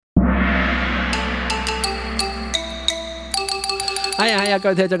呀，各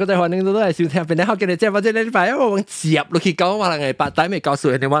位聽眾，各位歡迎到嚟收聽，邊啲好嘅你即係或者你禮拜一我接落去講話人哋白帶未告訴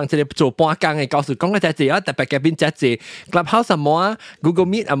人哋話，即係做半更嘅告訴講嘅隻字啊，特別嘅邊隻字 Clubhouse 什麼啊 ，Google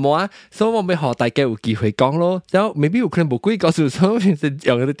Meet 什麼啊，所以我咪學大家有機會講咯。然後未必有可能冇鬼告訴，所以平時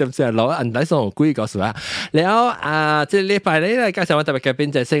用嗰啲點先攞人哋上鬼告訴啊。然後即係禮拜你嚟介紹我特別嘅邊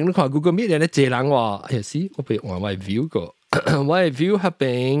隻先，你看 Google Meet 咧謝人話，哎呀死，我俾我咪 view 過。我嘅 view 入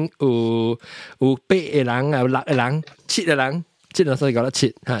邊有8個人，有6個人，7個人，7人所以講得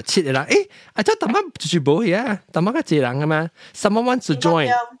7個人。誒，啊，即係大媽住冇嘢啊，大媽嘅7人嘅嘛 ，someone wants to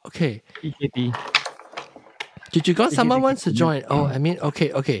join，OK，EKD。住講 someone wants to join，哦 ，I mean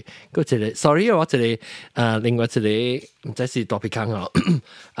OK，嗰一個 ，sorry 我一個另外一個唔知是多別坑哦，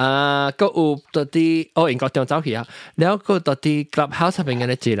嗰有到啲英國調走去啊，然後嗰到啲 clubhouse 入邊嘅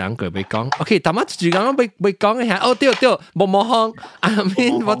咧謝人佢會講 ，OK，大媽住講會講一下，哦對，冇行 ，I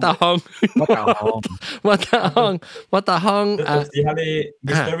mean 我打行，就是下啲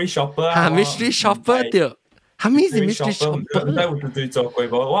mystery shopper 啊，mystery shopper 對。係咩是 mystery shopper？ 唔知有對做過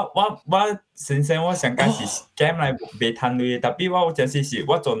無？我先生我上間是 scam 嚟賣攤類，特別我有陣時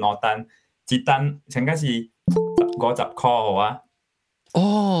我做攞單，一單上間是50塊好啊。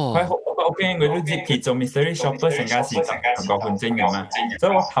哦，我驚佢都接去做 mystery shopper 上間是15分鐘嘅嘛，所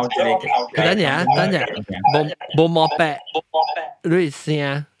以我頭一個。等陣，冇摸白，你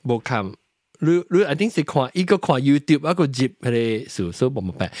聲冇冚。你一定是看一個看 YouTube 一個接佢哋數數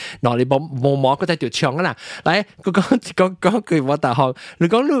冇白，嗱你冇摸嗰隻條槍啊啦，嚟講句我大學，你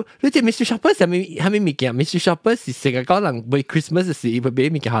講你隻 mystery shopper 係咪物件 mystery shopper 是成日講人為 Christmas 時要買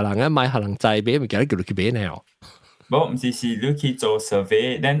物件下人啊買下人仔買物件叫你去買呢哦，冇唔是你去做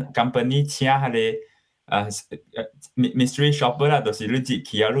survey，then company 請下你mystery shopper 啦，就是你自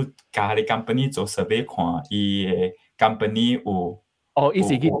己啊，你教下你 company 做 survey 看伊嘅 company 有哦，意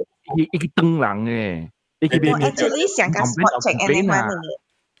思一個燈籠嘅，一個邊我actually 想個 spot check 嘅嘛嘅，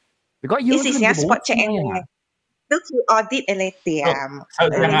你講你是想 spot check 嘅，都去 audit 嘅店，成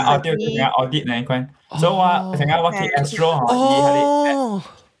日 audit 呢款，所以我成日我去 Astro 哦，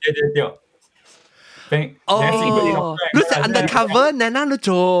對，你是 undercover 難道你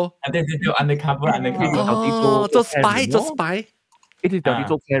做？對 undercover， 做 spy。一直就啲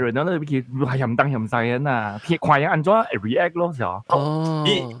做客人，然後佢係冚燈冚曬嘅呐，看人按怎 react 咯，就。哦。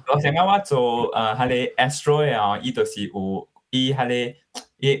我成日我做下啲 Astro 啊，伊就是有伊下啲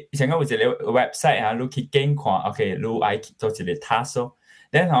伊成日有一個 website 啊，你去見看 ，OK， 你愛做一個 task 咯，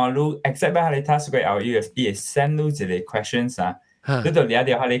然後你 accept 下啲 task 嘅後，伊會 send 你一個 questions 啊，你就了解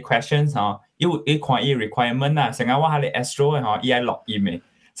下啲 questions 啊，伊看伊 requirement 啊，成日我下啲 Astro 嘅吼，伊愛錄音嘅。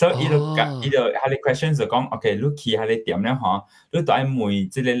所以伊就下啲 questions 就講 ，OK， 你去下啲店咧嗬，你都愛問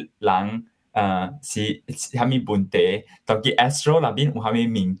即個人是蝦米問題，到佢 Astro 那邊有蝦米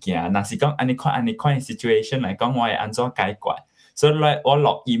物件，若是講安尼看 situation 嚟講，我會安怎解決？所以我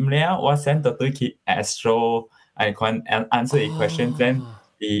錄音了，我 send 到對去 Astro， 安尼款 answer 啲 question，then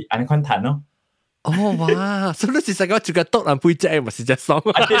伊安尼款談咯。哦哇！所以你是成個做個多人背脊，唔是隻手。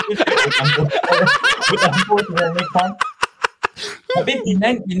特別今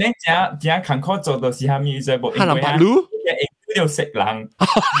年正坎坷做到是蝦米在無？哈林白鷺，要食人。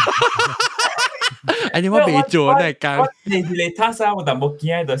哎，你我未做呢間。你task啊，我但冇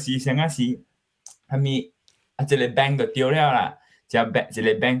驚，就是成個是蝦米啊？一個 bank 就掉了啦，一個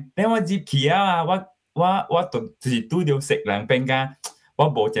bank，但我入去啊，我就是拄到食人 bank 噶，我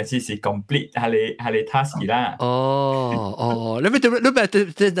無淨是 complete 下你 task 啦。哦，你咪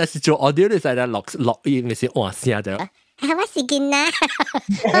是做 audio 你使得錄音，你是換聲就。我是見啦，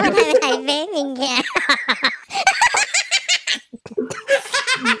我係俾面嘅。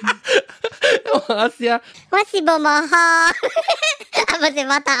我試啊，我是毛毛殼，不是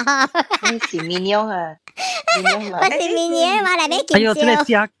我大殼。你是面樣啊？我是面嘢，我嚟俾見。哎呦，這個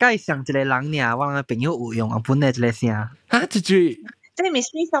聲介上一個人爾，我嘅朋友有用啊，本來這個聲。嚇，一句。即係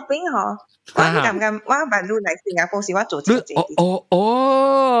mystery shopping 嗬，我問你嚟新加坡時，我做自己。你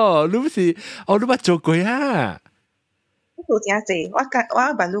咪做過啊？做正濟，我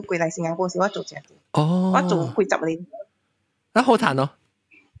問你過嚟新加坡時，我做正濟。我做幾十年。啊，好談咯。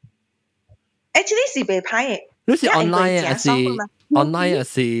actually 是被派嘅。你是 online 啊？是 online 啊？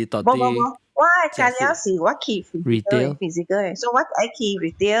是到底？我假了是我去 physical 嘅，所以我愛去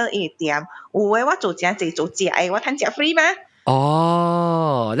retail 嘅店。有嘅我做正濟做食嘅，我攤食 free 嘛。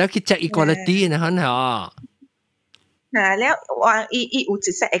哦，你去 check equality 呢？很好。แล้วอีอุ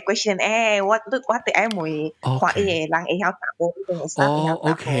จิตเอกชันว่าแต่ไอ้หมวยขวาเอหลังเอเฮาตาโบเป็นสตาร์โอ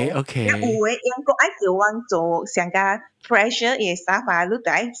เคแล้วอูยังก็ไอ้เกี่ยววังโจเสียงกา pressure เอสตาร์ฟ้ารู้แ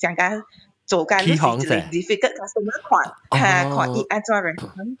ต่เสียงกาโจการรู้สึก difficult customer ขวาอีอันจอร์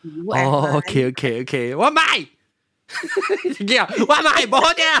โอเค我買叫我買冇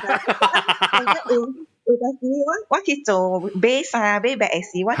啫。有陣時我去做買衫買白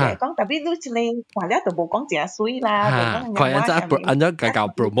時，我就係講特別你一個看了就冇講正水啦，佢按照搞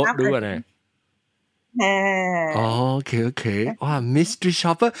promote 咗呢。OK， 哇 ，mystery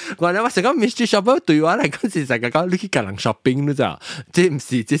shopper， 我成個 mystery shopper 對我嚟講是成個講你去隔人 shopping 咯咋，即唔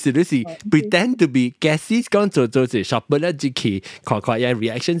是，即是你是 pretend to be guesses 講做隻 shopper 咧，就去看嘢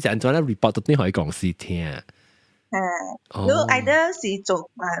reaction 係安怎咧 report 到啲可以公司聽。你 either 是做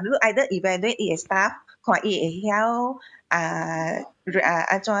你 either evaluate 伊個 staff， 看伊會曉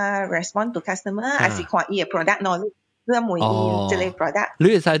安怎 respond to customer， 還是看伊個 product knowledge。你問伊即個 product， 你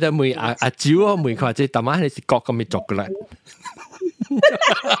會使得問阿舅啊，問看即大媽你是國咁樣做嘅啦。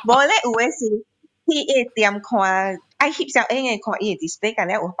無咧，有嘅是去個店看，愛翕相應嘅看伊個 display，咁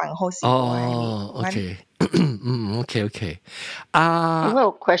咧有放好勢。OK， 我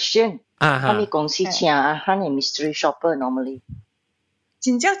有 question， 他哋公司請他哋 mystery shopper normally。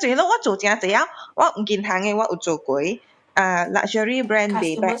真正濟咯，我做正濟啊！我唔見行嘅，我有做過。luxury brand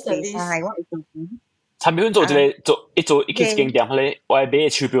賣白衫，我有做過。陳表做一間店咧，我係買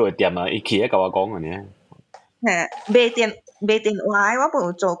手錶嘅店啊，伊企喺甲我講嘅呢。賣電話我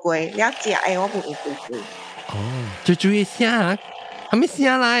冇做過，了食嘅我冇做過。最注意聲啊，係咪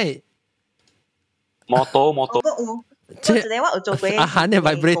聲嚟？摩托。我有做過。阿韓嘅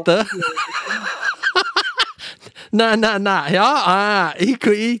vibrator。嗱，有啊，伊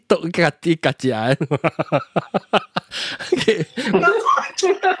佢讀家隻。呀，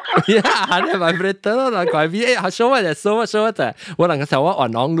韓嘅 vibrator 啦，怪邊show 我啫，我能夠想我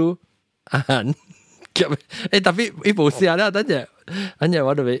玩網路，韓，特別一部聲啦，等陣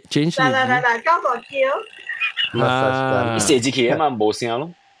我就會 change。嚟，交個叫。射字器啊嘛，冇聲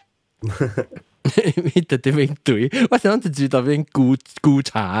咯。特別對，我想自己特別估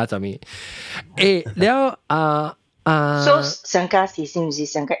查就咪，了所以上家是唔是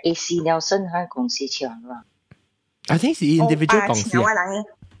上個 AC Nelson 喺公司請啦？I think 是 individual 公司。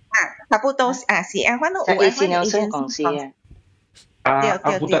差不多是反正有 AC Nelson 公司嘅。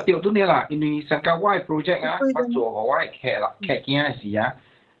不得掉到你啦，因為上個我 project 啊，我做我客件嘅時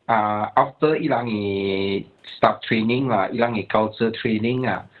after 伊人嘅 staff training 啦，伊人嘅 culture training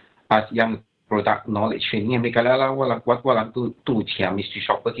yang product knowledge training 咪㗎啦，我人都請 mystery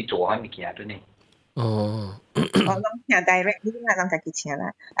shopper 去做下物件對呢。我諗請 direct 啦，諗自己請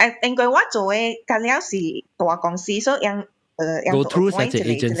啦。應該我做嘅隔了是大公司，所以go through 一個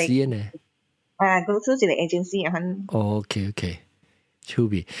agency 呢。go through 一個 agency 啊。OK， 超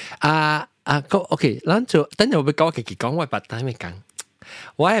別OK， 咱就等陣我要講佢講我part time 嘅工，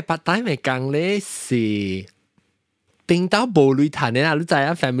我係part time 嘅工咧是。冰島無雷談嘅啦，你知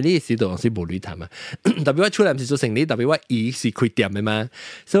啊 family 嘅時度是無雷談嘛。特別我出來唔是做生意，特別我伊是開店嘅嘛，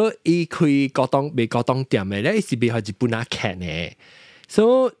所以伊開高檔賣高檔店嘅咧，伊是賣去日本仔客嘅。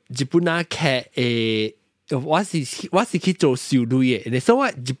所以日本仔客我是去做修理嘅，所以我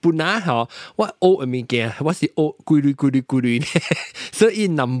日本仔吼，我學嘅物件，我是學規律，所以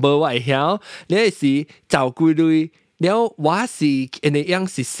number 我會曉，你是找規律，了我是因為樣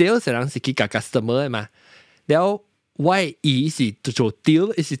是 sales 人是去甲 customer 嘅嘛，了。我伊是做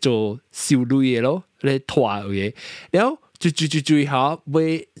deal， 伊是做修理嘅咯，嚟拖嘅。然後最後要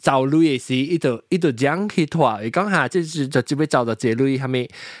找鐳嘅時，伊就將去拖。伊講下，即係就要找到這鐳係咪？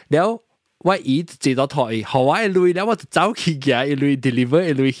然後我伊接到拖，好我嘅鐳，然後我就走去嘅，一鐳 deliver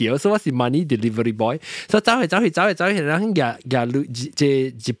一鐳去，所以我是 money delivery boy。所以走去，然後鐳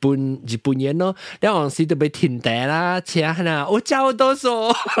即日本人咯，然後時就被停電啦，車啦，我交多數。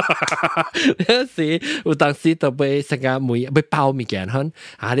有時有當時就被成個每被包物件哼，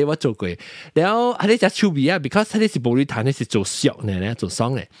你我做過，然後你只趣味啊 ，because 你是無理談，你是做熟呢，做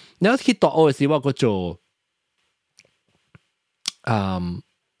爽呢，然後去大學嘅時我個做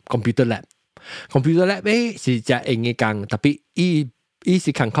computer lab 咧是只英嘅工，特別伊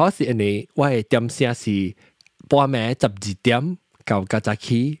是工考是因為我嘅點聲是半暝12點到早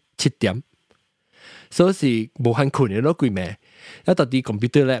起7點，所以是無限困嘅咯，幾暝。一到啲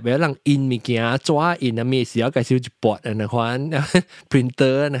computer lab 要人印物件抓印啊咩事，要介紹一撥啊，那款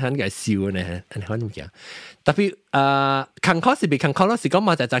printer 那款介紹呢，那款物件。特別工考是被工考咯，是講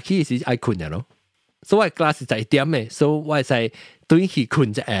嘛早起是愛困嘅咯。所以我 class 是1點嘅，所以我係對去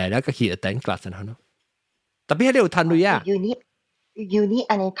困隻แล้วก็去等 class นั่นเนาะ特別係你有攤類啊 you need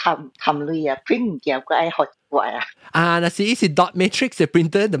อันนี้ทำ類啊 print เกี่ยวกับไอ้ hot กว่า那是一是 dot matrix 嘅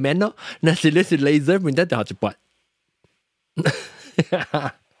printer 的 man 咯，那是你是 laser printer 就好一撥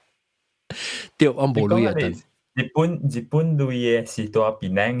對我冇類啊日本類嘅是大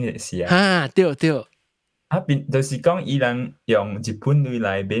檳榔嘅事啊對就是講伊人用日本類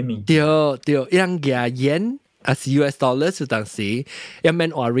來買物件對伊人加鹽啊是 US dollar 就當時一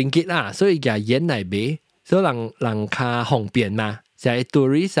免話 ringgit 啦，所以嘅yen嚟買，所以人較方便嘛。就係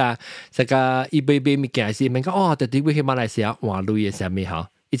tourist 啊，這個一杯物件是問講哦，特別去馬來西亞換鐳嘅上面嚇，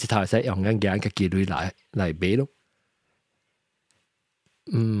一直頭使用緊嘅機鐳嚟買咯。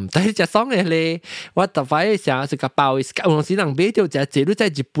但係只爽嘅咧，我特別想這個包嘅，有陣時人買到只這都在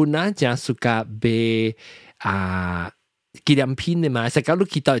日本啊，只屬個買紀念品嘅嘛，實個你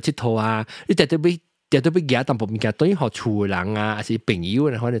去到佚佗啊，你特別嘢淡薄物件，對於學厝人啊，還是朋友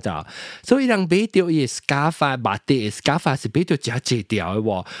啊，可能就，所以人買到伊 scarf 白底 scarf 是買到只一條嘅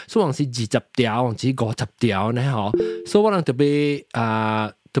喎，所以還是20條，還是50條呢嗬，所以我人特別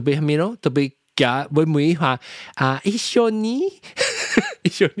特別係咩咯？特別夾每話一緒に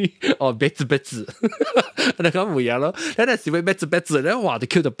哦，別子，那個唔一樣咯，那是為別子，然後話就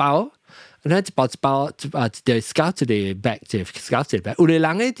Q 到包。那一包一條 scarf 一個 bag， 一個 scarf 一個 bag。有啲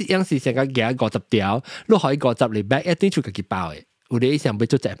人咧，樣時成個夾50條，你可以50個 bag， 一定出自己包嘅。有啲想要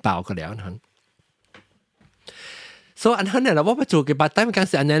做一包個了，所以安尼啦，我不做嘅part time，講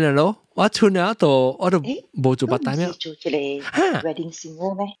是安尼啦咯。我出嚟都冇做part time。做一個 wedding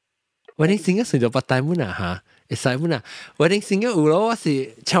singer 咩 ？wedding singer 算做part time 啦嚇，會使唔啦 ？wedding singer 有咯，我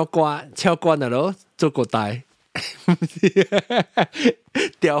是唱歌啊咯，做個帶。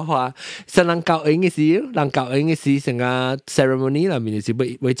雕花，是人教演嘅時，成個 ceremony 裏面是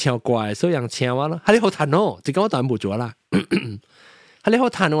會唱歌，所以人唱我咯。係你好彈哦，這個我當然冇做啦。係你好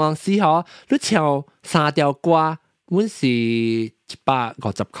彈往時嗬，你唱3條歌，阮是150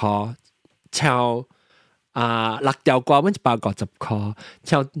塊；唱6條歌，阮150塊；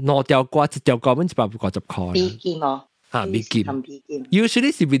唱5條歌，1條歌，阮150塊。美金哦。美金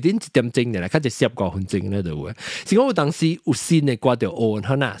usually 是 within 1點鐘嘅啦，佢就15分鐘咧度嘅。是講有當時有新嘅歌就按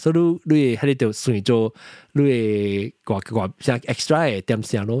好啦，所以你喺呢度算做你嘅歌像 extra 嘅點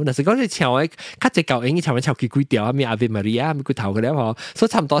聲咯。但是講你唱嘅，較隻舊英語唱幾條啊，咩阿維瑪利亞，咩佢頭嘅咧嗬，所以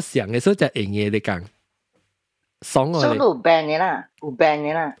差唔多上嘅，所以就英嘅你講。爽我哋。所以有 band 嘅啦，有 band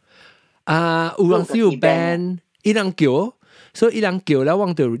嘅啦。有當時有 band， 一人叫。所以一人叫了，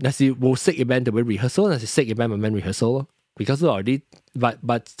我就那是冇識嘅 band 就會 rehearsal， 那是識嘅 band 慢慢 rehearsal 咯。because 我啲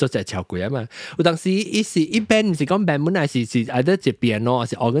做隻潮鬼啊嘛。有當時一 band 唔是講 band 本來是either 隻 piano， 還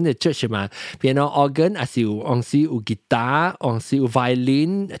是 organ 隻 church 嘛。piano organ 還是有當時有 guitar， 當時有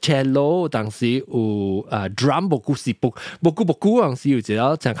violin、cello， 當時有drum， beaucoup， 當時有一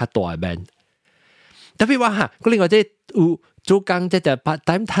個真較大嘅 band。特別話嚇，另外即有做工即係 part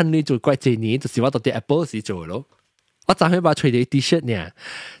time 攤你做怪幾年，就是我到啲 Apple 時做咯。我昨天把吹啲 T-shirt 呢，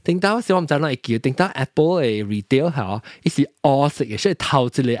等到時我唔知哪會叫，等到 Apple 嘅 retail 嚇，伊是黑色嘅，所以頭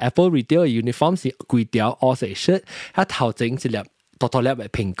一個 Apple retail 嘅 uniform 是規條黑色嘅 shirt，佢頭整一粒多粒嘅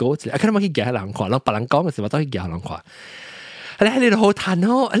蘋果一粒，佢哋冇去夾人看，人別人講嘅時候都去夾人看，係你好彈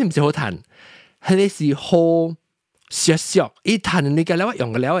哦，你唔是好彈，係你是好削，一彈你嘅了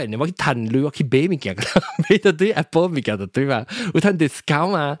用嘅了，人哋我去彈你我去買物件嘅啦，買到對 Apple 物件就對嘛，有彈 discount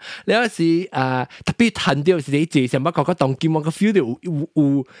嘛，你有時特別彈到是你借上乜個當金我個 feel 到有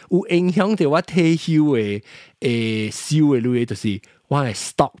影響到我退休嘅收嘅類，就是我係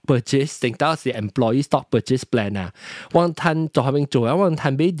stock purchase， 等到是 employee stock purchase plan 啊，我彈做下面做啊，我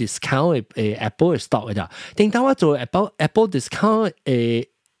彈俾 discount 嘅Apple 嘅 stock 嘅咋，等到我做 Apple discount 嘅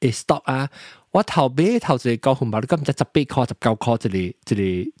stock 啊。我頭一個交紅包，你今日18塊、19塊一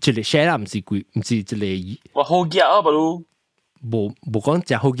個 share 啦，唔是貴，唔是一個。哇，好夾啊，不如冇講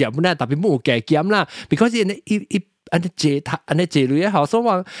只好夾，本來特別冇計減啦。because 安尼借類嘅好，所以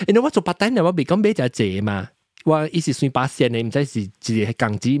話，因為我做part time，我未講買只借嘛。我意思算8%呢，唔使是一個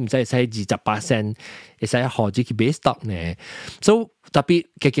港紙，唔使使28%，會使何止去買 stock 呢？所以特別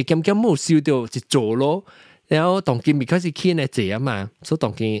減冇收到就做咯。然後當今開始傾嚟借啊嘛，所以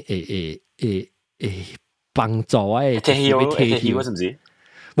當今幫助啊！退休是唔是？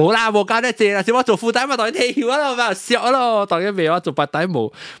冇啦，冇搞得借啦，小我做副單嘛，當然退休啦，咪笑咯，當然未我做白單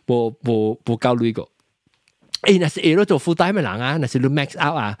冇交類個。那是都做副單嘅人啊，那是你 max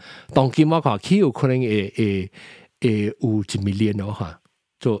out 啊，當今我講佢有可能有1 million 咯嚇，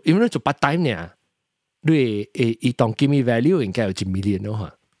做因為你做白單呢，你當今嘅 value 應該有1 million 咯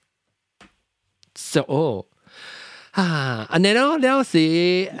嚇。So 安尼咯，了是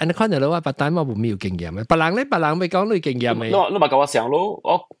安尼看到我part time我冇咩經驗嘅，別人未講你經驗嘅。你咪教我想咯，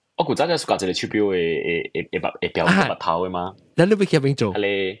我古早就搞一個手錶嘅表白頭嘅嘛。你會去邊做？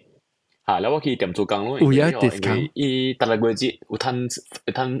係然後我去店做工咯。有 discount。伊特個節有攤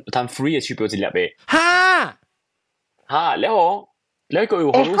free 嘅手錶一粒嘅。然後個有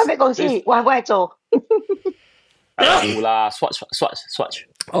好多。咩公司？我做。有啦 ，swatch。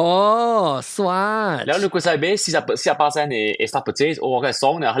哦，算。แล้วลูกก็ใส่เบส40%เนี่ย extra purchase โอ้ก็สอ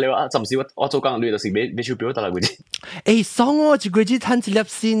งเนี่ยเขาเรียกว่าจำสิว่า做工你就是ไม่ชิว表得啦嗰啲。爽哦，一個月賺一粒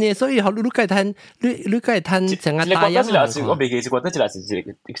先呢，所以好你計賺，你計賺成個大音啊！我未記住，覺得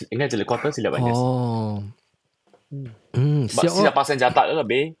應該就係覺得是兩樣嘢。哦，40%就大咗啦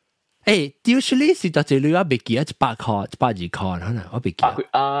呗。usually 是到這裡我未記啊，100塊、120塊可能我未記。OK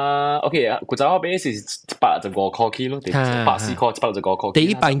啊，古早我俾是115塊起咯，84塊、165塊。第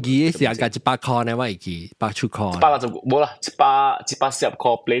一班機嘅時候價100塊呢，我會記100塊。165冇啦，110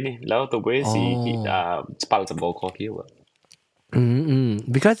塊 plane 呢，然後到尾是165塊起喎。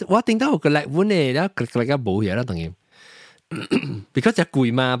because 我聽到有個例碗呢，然後佢個冇嘢啦，當然。because 就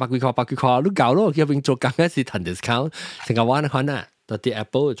貴嘛，100幾塊，你搞咯，佢邊做緊嘅是談 discount，成個玩看啊。到啲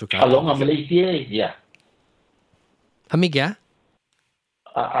Apple 做緊。阿龍係咪你知啊？係咩嘅？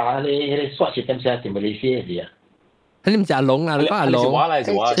你刷是點寫？係咪你知啊？你唔係阿龍啊？你講阿龍？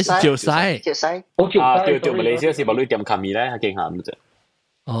你是潮西？對，馬來西亞是把你點卡咪咧，係勁下咁啫。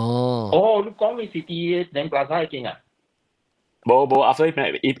哦，你講你是啲兩巴沙勁啊？冇，after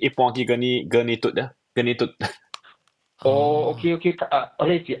一般機跟你讀啊，跟你讀。OK，我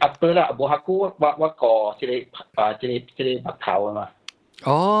哋是 after 啦，冇下估我個即係白頭啊嘛。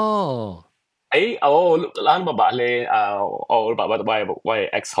咱爸爸咧我爸爸我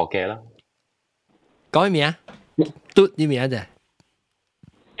係 ex 學嘅啦。講咩啊？讀啲咩啫？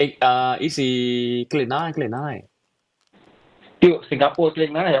伊是格蘭奈。對，新加坡格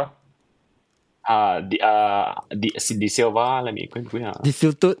蘭奈哦。di Silva 啦，咪佢啊。di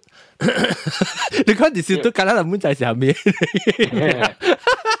Silva， 你講 di Silva 格蘭蘭門仔係咩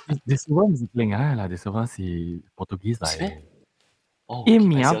？di Silva 唔係格蘭奈啦，di Silva 係波多基嚟。一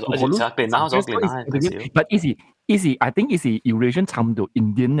名啊，我，but easy I think is Eurasian 差唔多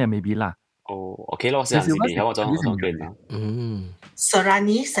Indian 嘅 maybe 啦。OK 咯，係係，我講嘅啦。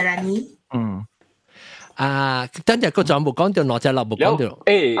Serani。等陣個仲冇講到，哪隻落冇講到？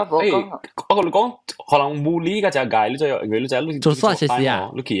我講可能冇呢個就係你做啥事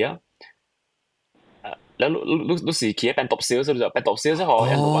啊？你去啊？แล้วรู้สึกขี่เป็นtop sales 就เป็น top sales 好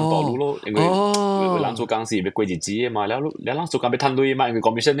人玩道路咯因為人做工是被貴日子嘛แล้ว人做工被攤對嘛因為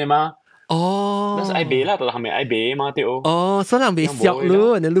commission 的嘛那是愛賣啦但係咪愛賣嘛對所以人被削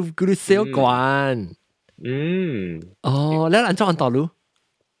咯你 sell 慣แล้ว人做玩道路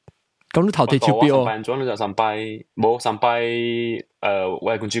咁你頭地超標上班做就上班冇上班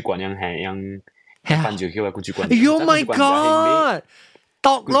我係公主管樣翻住叫我公主管 Oh my god毒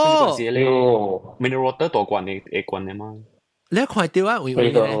咯 mineral water 多關你關你嘛你一塊掉啊會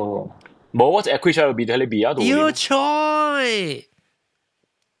會冇我只 aquarium 入邊喺裏邊啊度要菜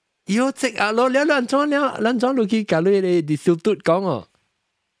要食啊咯你兩裝落去搞你哋小嘟講哦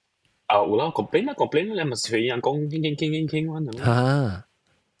有啦 complain 你咪隨人講傾啊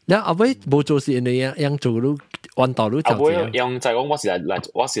แล้ว阿威冇做事你ยัง做到運道路就係ยัง就係講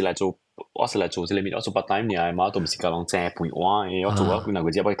我是嚟做這裏面，我做 part time 嘅嘛，都唔是教人正陪我嘅，我做啊，佢嗱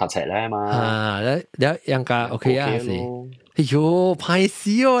佢只幫佢讀冊咧嘛。แล้วยัง個 OK 啊是，哎呦，歹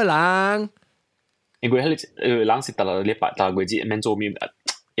死哦人，因為人是但係佢只免做面，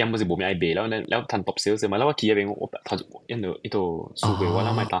因為是冇咩愛背แล้วทัน讀少少嘛，แล้ว我企喺邊我頭因為呢度數據我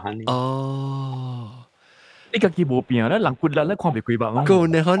諗咪打緊。呢個佢冇變咧，人骨力咧看唔幾百咯。夠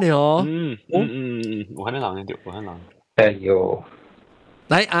你可能哦。我喺度人嘅，我喺度。哎呦。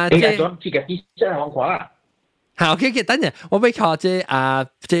嚟即係講自己啲真係講啦。好 ，OK， 等陣，我俾靠即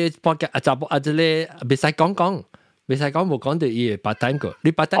播嘅就即係別使講，冇講到嘢part time個，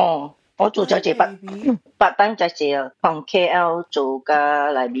你part time？我做咗隻part time 就係從 KL 做嘅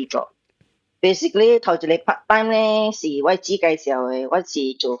嚟美國。Basically 頭一個 part time 咧是我自己介紹嘅，我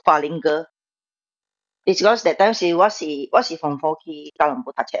是做花蓮哥。Because that time 是我是from 科去吉隆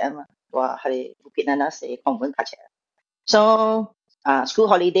坡讀冊啊嘛，我係福建那時廣本讀冊。So school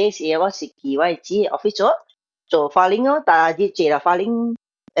holiday 時我是去我自己 office 做花蓮咯，但係借啦花蓮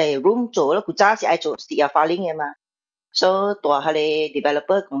room 做咯，佢早是愛做啲花蓮嘅嘛，所以大係咧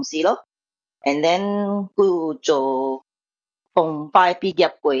developer 公司咯 ，and then 佢做從快畢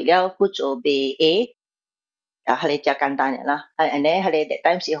業過了，佢做 BA， 係咧就簡單嘅啦 ，and then 係咧 that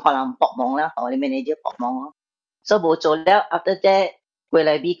time 是可能幫忙啦，我哋 manager 幫忙咯，所以冇做了 after that 過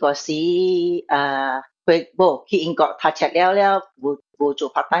嚟美國時佢冇去英國讀冊了，冇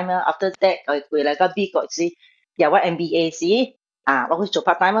做 part time 啦。After that， 佢回來個美國時，有我 MBA 時，我去做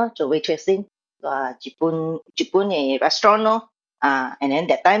part time 咯，做 waitressing， 日本嘅 restaurant 咯，and then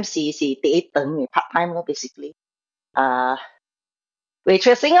that time 是第一等嘅 part time 咯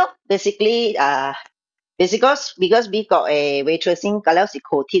 ，basically，waitressing 咯 ，basically，because 美國嘅 waitressing 嗰啲是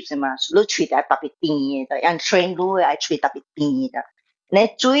co tips 嘛，你吹得特別甜嘅，人 train 你係吹特別甜嘅。你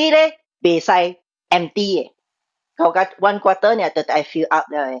水咧袂使 empty 嘅，嗰個 one quarter 呢就I fill up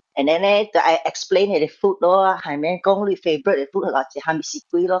咧，and then 咧就I explain 你哋 food 咯，係咩講你 favorite 嘅 food 咯，就係咪是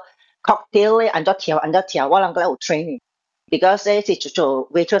幾咯 ？cocktail 咧按照調，我諗佢有 training，because 咧是做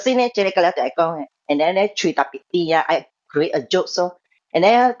waitress 咧，即係佢哋就係講嘅，and then 咧嘴特別啲啊，I create a joke so，and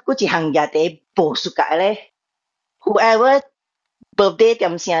then 嗰一行嘢哋報數解咧 ，whoever birthday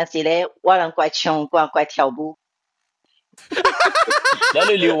點聲時咧，我諗佢唱歌，佢跳舞。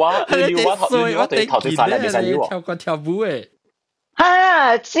你撩話對頭先晒你未使撩跳過跳舞誒。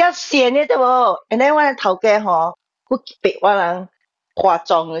哈，只線嘅啫喎，然後我哋頭家嗬，佢俾我哋化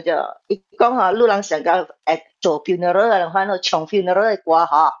妝嘅啫。伊講嗬，你人想個做 funeral 嘅人，反正唱 funeral 嘅歌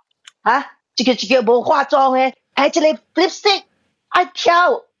嗬，嚇，一個冇化妝嘅，係一個 lipstick，愛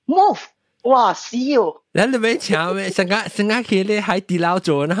跳 move，哇死哦！你咪唱咩？成日去咧海底撈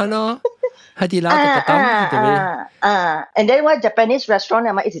做那咯。海底撈個檔and then 我 Japanese restaurant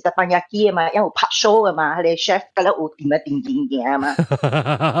啊嘛，一直在辦日記啊嘛，因為有拍 show 啊嘛，佢哋 chef 嗰啲有點啊定嘅嘛，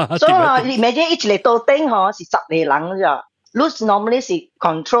所以啊，你咪即一嚟到頂嗬是10個人咋，你 normally 是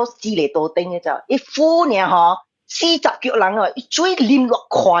control 4嚟到頂嘅咋，一副呢嗬40幾人啊，一水淋落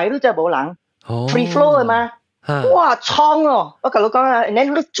快都真係冇人 ，free flow 啊嘛，哇創哦，我同你講啊，你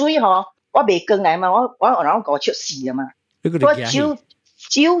水嗬，我未講嚟嘛，我講出事啊嘛，我酒。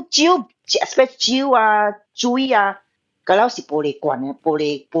especially 酒啊、水啊，嗰啲是玻璃罐嘅、玻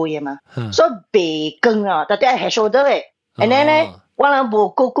璃杯啊嘛，所以白光啊，特別係 shoulder 嘅。and then 咧，我諗無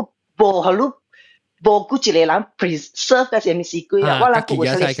好路，無一個人 preserve 嘅係咪是鬼啊？我諗佢會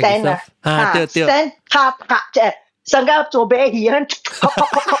出嚟 stand 啊，stand 拍即係上家做咩嘢啊？砰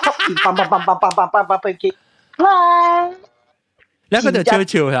去，哇！你嗰度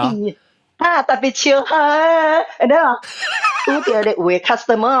超呀？特別超嚇，and then 啊，拄到你會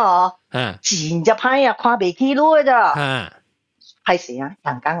customer 哦。前入派啊，看未起路咋？係時啊，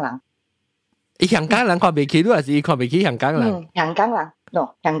香港人。伊香港人看未起路，還是伊看未起香港人？香港人，no，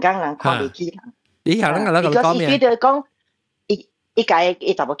香港人看未起人。你香港人講咩？伊就講，伊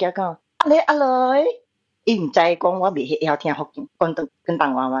查某囝講，阿女，伊唔知講我未曉聽福建，講跟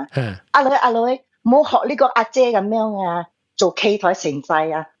當話嘛。阿女，冇學呢個阿姐咁樣啊，做企台成世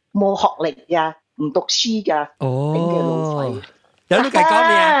啊，冇學歷啊，唔讀書㗎，頂佢老細。有你計講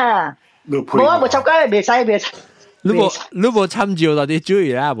咩啊？冇啊，冇參加，未使。你冇參照到啲主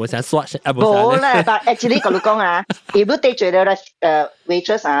意啦，冇想刷啊，冇啦。但係actually講啊，如果對住你啦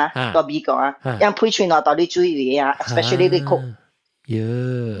waitress 啊，個美國啊，因配串落到啲主意啊 ，especially 啲 cook。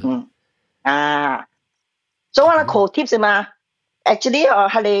所以我哋 call tips 嘛 ，actually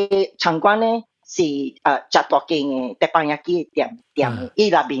係你參觀咧是集大間嘅台灣日記店，伊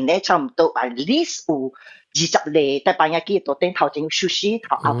入邊咧差唔多 at least 有20例台灣日記到頂頭前休息，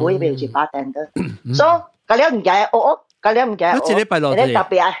頭阿妹咪有一把凳的，所以。嗰啲唔解，嗰啲唔解。我一禮拜落嚟，特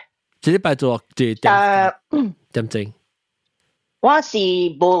別啊！一禮拜做點正？我是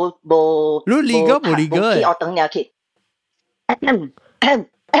冇。你離個冇離個誒？我等你去。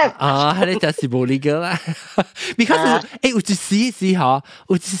啊，係你就是冇離個啦。Because 有一時是嚇，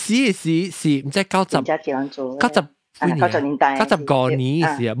有一時是唔知90年代，95年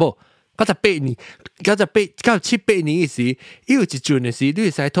時啊，冇98年，97、8年時，有一陣嘅時，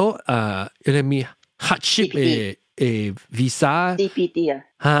你使到有啲咩？hardship 誒 visa CPD 啊，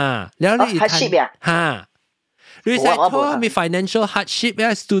嚇，然後你 hardship 啊，嚇，你使拖咪 financial hardship 啊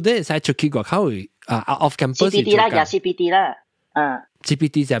 ，student 使出去個口去out of campus CPD 啦，有 CPD 啦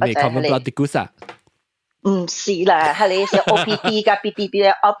，CPD 就係咪 common blood disease 啊？唔是啦，係你是 OPT 加 PTP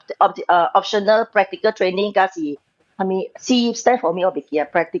咧 optional practical training 加是係咪 C stand for me 我唔記得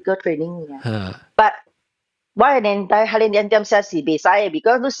practical training 嘅，but我嘅年代係你年點寫是未使嘅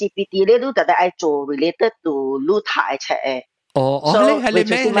 ，because 你 CPT 咧，你特別愛做 related to 你睇出嘅。係你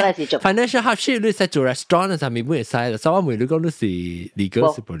咩 ？financial hardship 你使做 restaurant 上面冇使，所以我問你講你是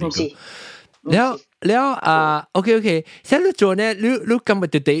legal 是冇 legal。แล้วOK，現在做呢，你今日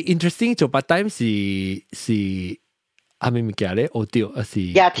對 interesting 做 part time 是係咪物件咧？我丟啊是。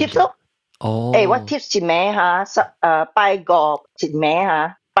tips 咯。誒，我 tips 一名嚇，拜個一名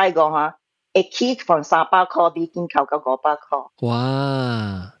嚇，拜個嚇。一期從300塊變緊扣到500塊。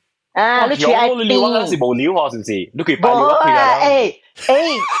哇！你最愛你話是無料喎，是唔是？你可以擺料落去啊！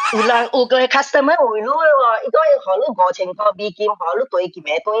有個 customer 會攞喎，應該學你5000塊美金，學你對幾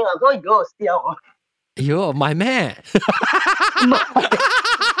咩對啊？嗰個笑啊！喲，賣咩？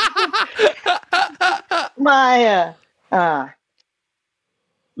賣啊！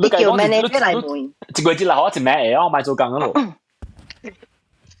你叫咩呢？嚟問。一個月嚟學一名嘢，我買做工咯。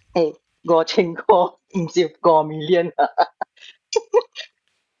5000塊唔是5 million 啊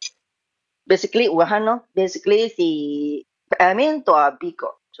！basically 有限咯 ，basically 是 I mean 大美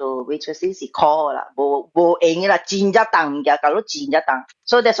國做 waitress 是 call 啦，無用嘅啦，錢一檔嘅，搞到錢一檔，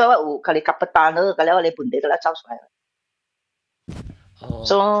所以所以有佢哋夾不單咯，佢哋我哋本地嗰啲走出來。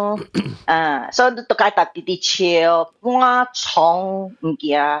所以都該特啲超碗廠唔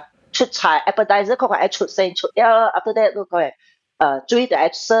見出菜 appetizer 佢係出先出了 after that 都佢最就係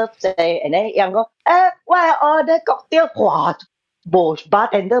serve 啫，然後人講我 order cocktail 哇冇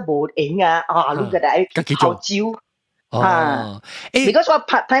bartender 冇影啊你個係好招。because 我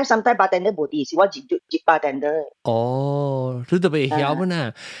part time sometimes bartender 冇啲事，我接 bartender。你都未曉乜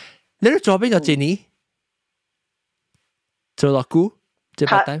呐？你都做邊個幾年？做落久，即係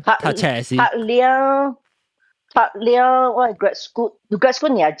part time，拍車是。拍了，我係 grad school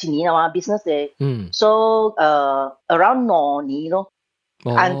廿幾年啦嘛 ，business 嘅。so around 4年咯。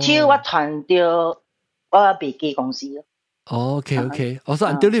until 我轉到我別嘅公司咯。OK， 我說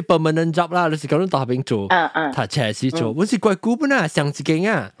until 你 permanent job 啦，你是講你大邊做，他車是做，我是怪久本啊，上一間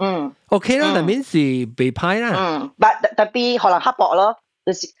啊，OK 啦，那面是被派啦，特別可能刻薄咯，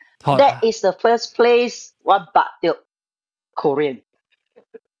就是 that is the first place 我捌到 Korean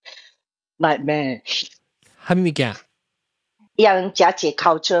nightmare， 係咩嘅？人家隻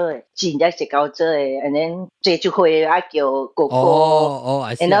culture 真係隻 culture 嘅 ，and then 最就會叫哥哥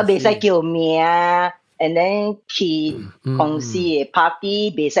，and 後未使叫名。and then 去公司嘅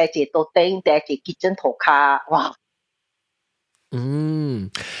party， 未使坐桌頂，但係坐 kitchen 頭卡，哇！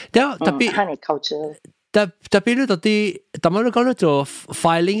特別係 culture。特別你到底，咁樣你講到做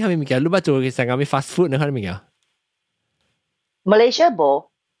filing 係咪物件？你捌做嘅成個咩 fast food 你係咪物件？馬來西亞冇，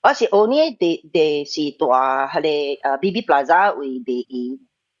我是 only 第是大係咧BB Plaza 為第一。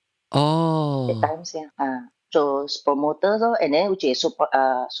time 先做 promoter 咯 ，and then 有一個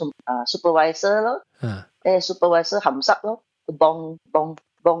supervisor 咯，supervisor 含濕咯，幫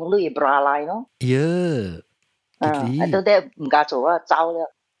你 bra 來咯。到底唔敢做啊，走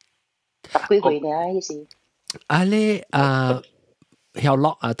了，十幾歲呢意思。你曉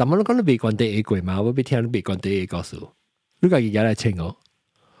落啊？但係你講你未關第一季嘛？我未聽你未關第一告訴，你家己而家來請我。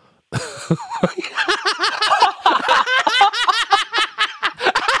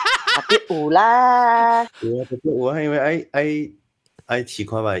有啦，有因為愛試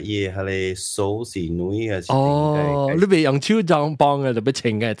看嘛，伊係咧手是女嘅。你未用手裝幫嘅就俾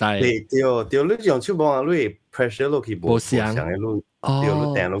請嘅，但係對，你用手幫啊，你 pressure 落去冇響嘅，你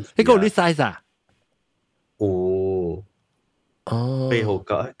掟落。你講你 size 啊？8號、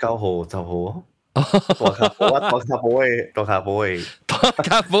9號、10號。大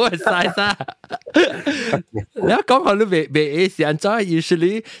卡波嘅 size 啊！你一講下你未 A 時間，再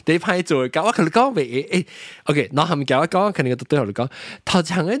usually 你派做嘅，我同你講未 A，OK， 嗱後面教我講，肯定我對我嚟講，頭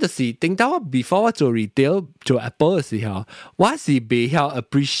前咧就是等到我 before 我做 retail 做 Apple 嘅時候，我是未曉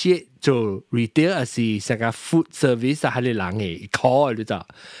appreciate 做 retail 還是成個 food service 係你人嘅 call 你知？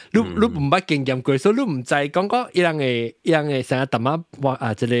你唔捌經驗過，所以你唔知講一樣嘅成日特麼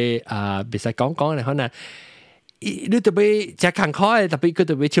話即係別使講咧，可能你特別隻坎坷嘅，特別佢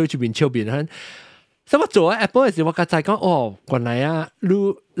特別超邊哼。所以我做 Apple 嘅時候，我就講原來啊，你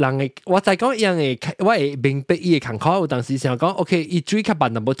人嘅我就講一樣嘅，我係明白伊嘅坎坷，有當時想講 OK， 伊水較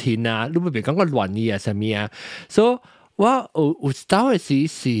慢淡薄停啊，你唔別講個亂意啊，什麼啊，所以我有到嘅時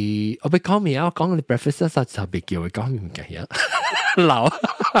是，我俾講咩啊？我講你 breakfast 實就別叫佢講唔緊要，老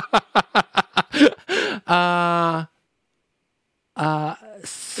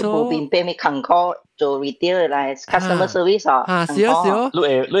冇變俾你坎坷做 retail 嚟 customer service 是啊，你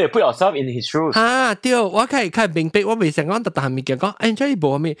會 put yourself in his shoes 對，我看明白，我未成講特特係咪講，enjoy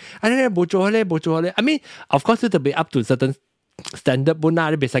冇咩，冇做咧，I mean of course 特別 up to certain standard 本啊，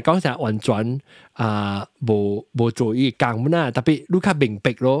你別使講成完全冇做伊講本啊，特別你較明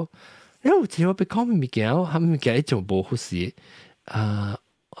白咯，因為有時我俾講物件，係物件一種冇好事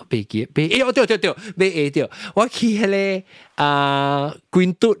我未記，對，未對，我去迄個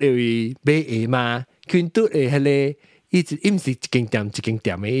關渡嚟買嘛，關渡嚟迄個，伊唔是一間店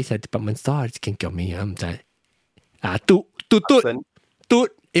嘅，伊係department store一間叫咩啊？唔知嘟，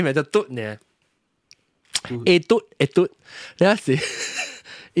因為就嘟呢，嘟，你係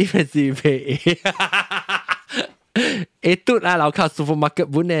因為是買嘟啦，樓下 supermarket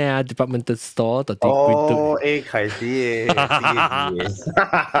本嘅 department store 到底關渡。開始嘅，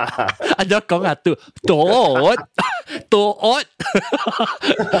你講啊，多我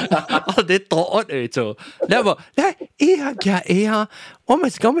哋多嚟做，你話我咪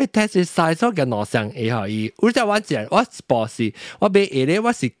是講咩 test 晒咗嘅攞上我就玩住我博士，我俾咧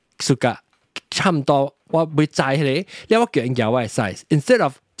我是暑假差唔多，我會摘你，你我叫人教我 size instead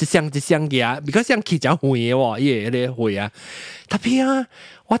of 一箱嘅，because 箱起咗會嘅喎，伊個會啊，特別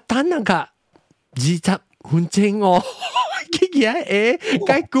我等那個20分鐘佢嘢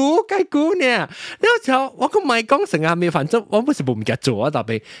解估呢？然後就我個咪講成下面，反正我不是冇唔記得做啊，特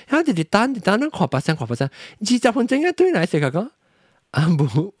別，然後直等看把聲，20分鐘一對嚟食佢講。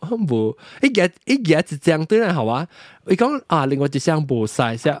冇，一日就這樣對嚟好啊！你講啊，另外一項冇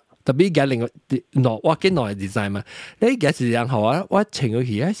晒先，特別嘅另外我幾耐 design 嘛，你一日就這樣好啊！我請佢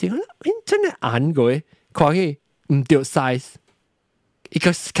去啊，時講真係硬佢，看起唔對 size， 一個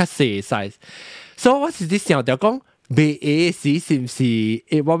較細 size， 所以我是啲想就講買 A 是唔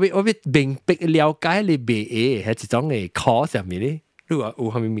是？我明白了解你買 A 係一種嘅 cost 上面咧，如果有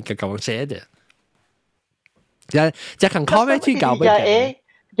後面嘅講寫嘅。就看 cover 去搞咩嘅？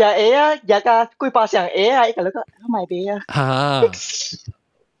呀 A 啊，呀個幾百上 A 啊，一個那個買 B 啊。嚇！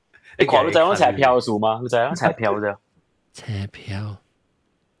你看你知講彩票數嗎？你知講彩票啫？彩票，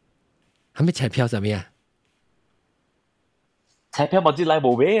係咪彩票什麼啊？彩票冇啲嚟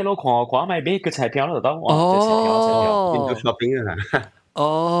冇買咯，看買買個彩票咯就得。哦，變咗 shopping 啊！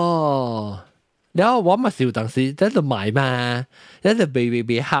哦，然後我咪少當時喺度買嘛，喺度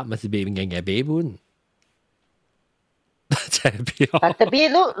買盒咪是買買本。彩票，特別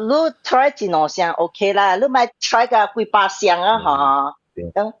你 try 一兩箱 OK 啦，你咪 try 個幾百箱啊嚇，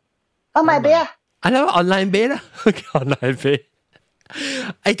咁我買俾啊，啊你 online 買啦 ，online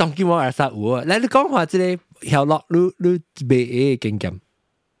買，誒當叫我20有啊，嚟你講話即係條落你買嘅經驗，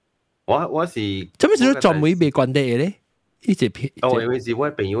我是，做咩事都專門買關啲嘅咧？呢隻片，因為是我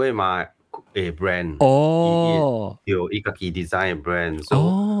朋友買誒 brand，哦，有一個佢 design brand，所以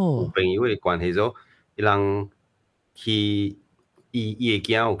有朋友嘅關係咗，人。去伊會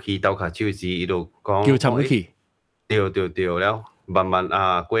驚有去鬥卡手時，伊就講叫參去，對了，慢慢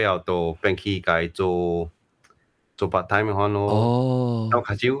過後就變去家做 part time 嘅咯。哦，鬥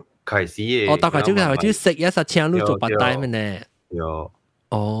卡手開始嘅。哦，鬥卡手食一實請你做 part time 呢？有。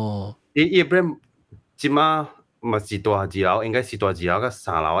哦，伊不然即馬咪是大二樓，應該是大二樓甲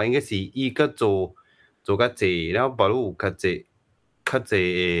3樓，應該是伊個做較濟，然後包括有較濟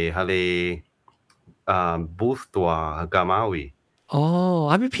誒，係咧。booth 大幹嘛位？哦，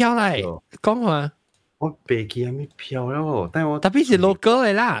還沒票嚟，講話。我背記還沒票了，但我特別是 logo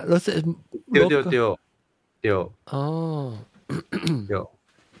嚟啦，對。哦，對。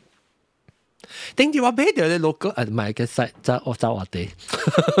頂住我俾條你 logo，唔係嘅細，我走我哋。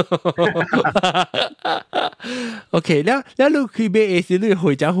OK，你去買嘢時，你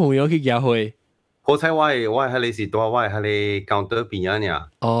會將紅油去入去。好彩我係喺是多，我係喺 counter 邊呀。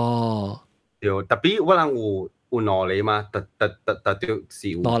哦。對，特別我人有兩個嘛，特是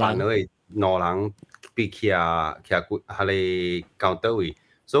有辦落去兩人比徛喺個 counter 位，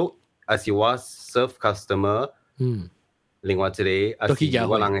所以也是我 serve customer，另外一個也是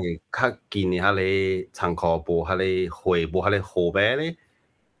我人係較近喺個倉庫部喺個會部喺個後邊咧，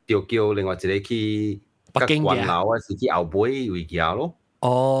就叫另外一個去北京嘅，或是去後背位行咯。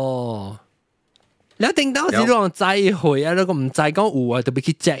哦。你一定當時都知會啊，你個唔知講有啊，特別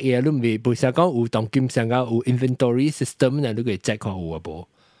去 check 嘢，你唔係本身講有當今上個有 inventory system 咧，你可以 check 看有啊無？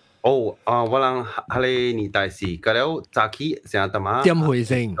哦，我人喺個年代是，嗰了早起成日嘛點會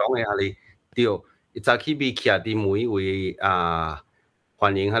先講嘅係對，早起比徛啲每位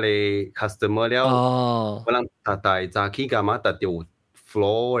歡迎喺個 customer 了，我人大早起幹嘛？特有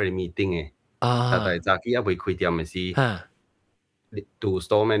floor meeting 嘅，大早起也未開店嘅是，做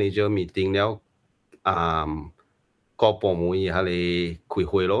store manager meeting 了。各部門喺嚟開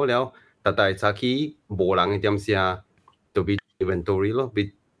會咯，了，但早起無人嘅點寫，就俾 inventory 咯，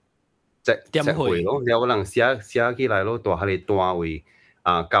俾即會咯，了我人寫起來咯，大喺嚟單位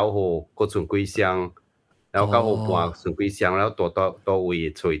9號個存幾箱，然後9號半存幾箱，然後大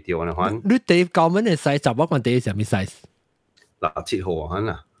位除掉呢款。你第舊門嘅 size，我講第係咩 size？6、7號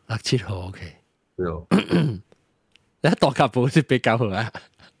啊，嗱，6、7號 OK。有，你大架部先比較好啊。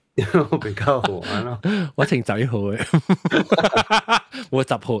比較好玩咯，我情仔號嘅，我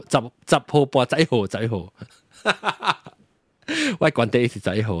10號半仔號，我關地是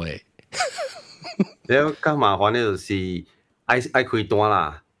仔號嘅。你較麻煩咧就是愛開單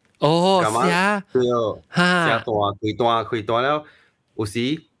啦。哦，是啊，對哦，寫單開單了，有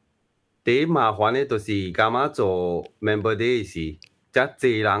時第一麻煩咧就是幹嘛做 member day 時，即係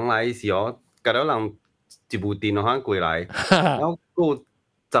濟人來時哦，隔咗人一部電腦過來，然後個。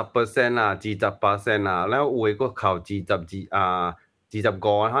10% 啦，20% 啦，然後有誒個靠25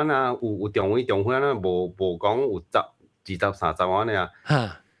可能有中位可能無講有20、30安尼啊，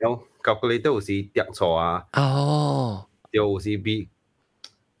然後calculate有時跌錯啊，有時比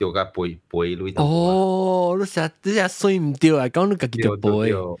掉個背類度。哦，你成日算唔掉啊？講你家己掉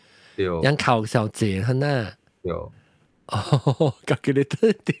背，人靠上濟很啊。哦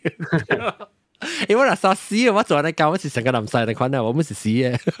，calculate掉。因为我说死，我做那工我是成个男仔的款啊，我们是死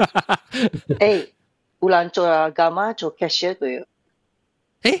的。有人做干嘛做 cashier 嘅？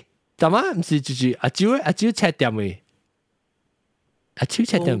干嘛？唔是就是阿舅切店嘅。阿秋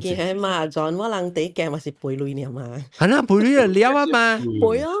切點子？係嘛，John，我人第一件咪是背女呢嘛。係啦，背女就了啊嘛。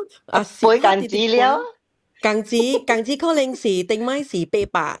背啊，背間資料。間資可能是定咪是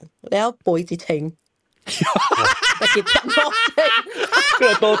800，แล้ว背一千。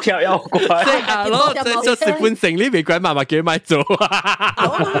這多跳要乖。這10分成你未怪媽媽叫你買做啊。我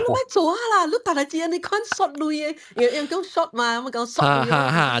話你買做啊啦，你但係只你看 short 類嘅，人講 short 嘛，我講 short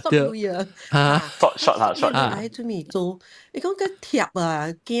類啊。short 哎，做咩做？你講個貼啊，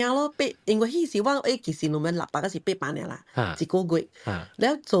驚咯，因為迄時我其實你們600嗰時800年啦，一個月。แ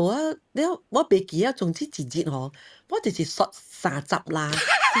ล้ว做啊，แล้ว我未記啊，總之一日哦，我就是 short 30啦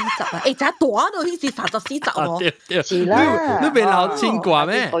，40啦，真大到迄時30、40哦。是啦，你未留錢掛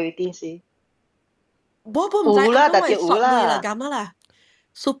咩？我唔知，有啦，但係有啦，咁啊啦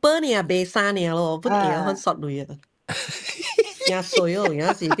 ，super 呢賣3年咯，不而家很實類啊，真衰哦，有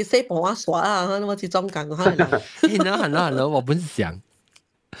時佢洗幫我刷啊，我去裝工可能。Hello，我本想。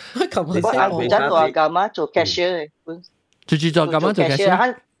我真做幹嘛做 cashier 嘅，就做幹嘛做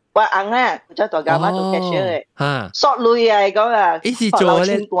cashier？我硬啊，真做幹嘛做 cashier 嘅，索類啊講啊，一時做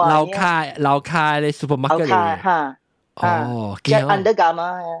咧樓卡咧 supermarket 嚟。哦，即係 under 幹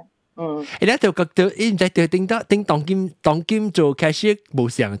嘛？你咧就唔使就叮當金做 cashier 冇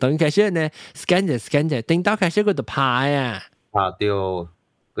上，當 cashier 呢 scan 就叮到 cashier 嗰度派啊。對，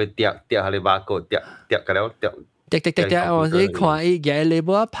佢掉下你把個掉嘅了掉。我你看伊嘅你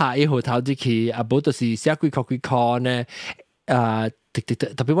冇拍以後頭至去，啊冇就是寫幾塊呢，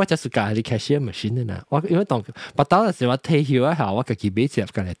特別我只是教你 cashier machine 嘅啦，我因為當把刀嘅時候我退休一下，我自己買隻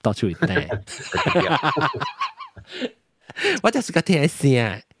過嚟倒出去掟，我只是個聽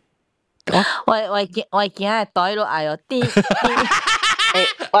聲，我見係袋落嚟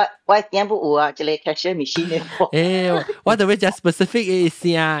哦，我點不有啊，一個 cashier machine 嘅，我特別只 specific 嘅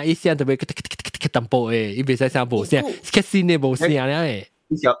聲，特別淡薄誒，伊袂使聲無聲 ，cashier 呢無聲咧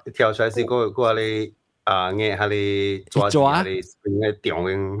誒，跳出來是個你眼下你抓你 spring 嘅掉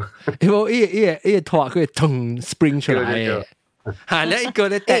嘅，因為伊個拖佢通 spring 出來嘅，嚇你一個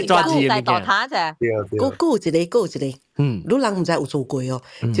咧抓住嘅物件，有一個，你人唔知有做過哦，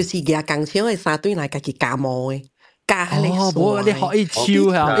就是夾鋼槍嘅3對來家己加毛嘅。加喺你冇你學伊超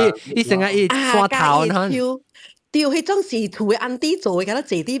嚇，伊成日伊刷頭嚇。對，迄種是厝嘅安迪做嘅，咁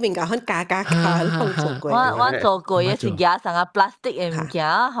坐啲面甲肯加，我做過。我做過嘅是夾上個 plastic 嘅物件，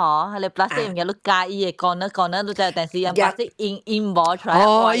嗬，係你 plastic 物件你加伊嘅講都就，但是用 plastic 印模出來。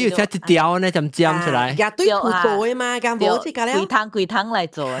哦，要一條呢就尖出來。夾對厝做嘅嘛，夾模即係咧。櫃湯嚟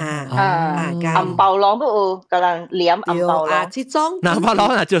做。銀包囊都有，個人黏銀包囊。即種。銀包囊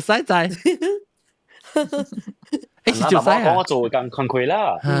啊，就使在。誒，就使啊！我做咁konkret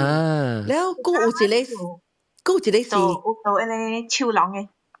啦。แล้วกู有一個是做嗰個超浪嘅，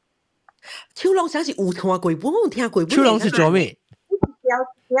超浪想是有聽過，我冇聽過。超浪是做咩？掉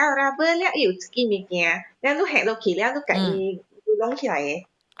啦，不過了有一件物件，了你下落去了，你家己攏起來嘅。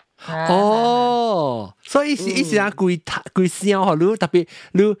哦，所以意思啊，規箱吼，你特別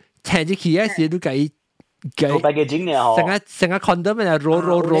你摻入去嗰時，你家己。做 packaging 呢？嗬，成個 condom 咪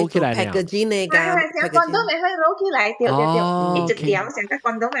roll起來呢？packaging 呢？成個 condom 咪可以roll起來，掉，一直掉，成個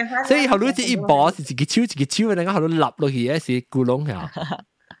condom 咪可以。所以後來只一包是一個手，人家後來立落去嗰時咕窿下。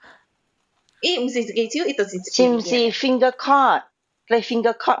伊唔是一個手，伊就是是唔是 finger cut？你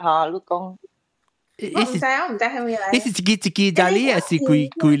finger cut 嚇，你講。我唔知係咩嚟。伊是一個咋哩，係規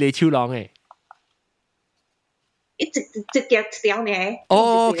個手浪嘅。一條呢？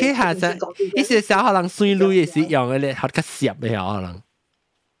哦，OK，下就，呢些小可能水類也是用嘅咧，學較攝嘅可能。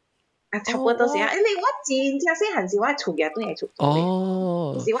差不多是啊，因為我真正細漢時我厝嘅都係厝。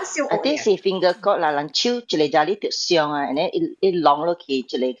哦。是我小學。啲是 finger cut 啦，人手一個家裡條上啊，呢一浪落去一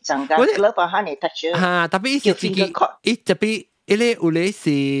個長間，攞把下嚟 touch。嚇，特別伊是一個，伊特別伊咧有咧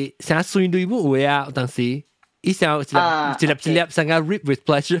是成水類冇嘅啊，當時伊想一粒成個 rip with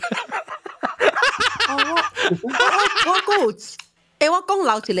pleasure。我講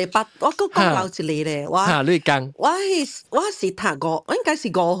漏一個我講漏一個咧，你講，我是讀過，我應該是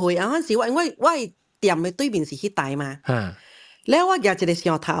5歲啊，嗰時我店嘅對面是迄帶嘛，然後我夾一個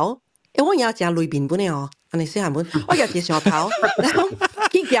上頭，我有食雷面本嚟哦，安尼細漢本，我夾一個上頭，然後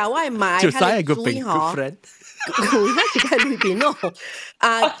去夾我買喺度水嗬，佢是喺雷面咯，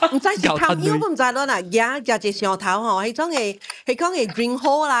唔知是湯腰唔知咯嗱，夾一個上頭嗬，迄種嘅drink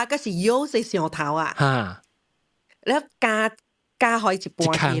hole 啦，嗰時腰是上頭啊，然後加開一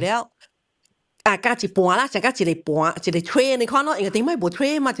半去了，加一半啦，加一個半，一個 tray 你看咯，因為點解冇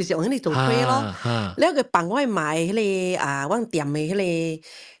tray 嘛，就是用迄個做 tray 咯。แล้ว佢幫我買迄個我店嘅迄個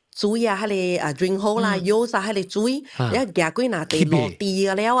水啊，迄個drink hole 啦，油啥迄個水，แล้ว夾幾拿地落地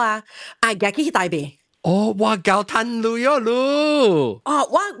嘅了啊，夾去大杯。哦，我搞攤路咗咯。哦，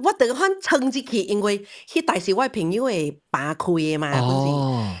我等下撐入去，因為迄大是我朋友嘅爸開嘅嘛，本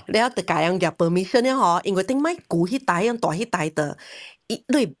是，แล้ว特家樣夾 permission 咧嗬，因為點解古迄大樣大迄大的。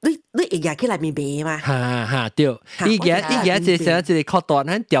你會夾起來咪賣嘛？對，依家即係即係擴大，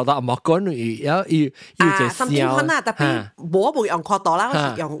咱調到莫講佢，要就甚至可能特別冇用擴大啦，我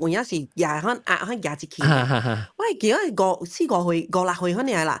是用有時夾可夾一期，我係記得5-6歲可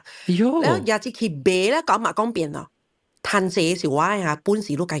能係啦，然後夾一期賣咧講變咯，攤寫是我呀，本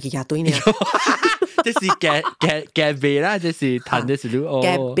時都家己夾對呢。即是夾賣啦，即是攤的是都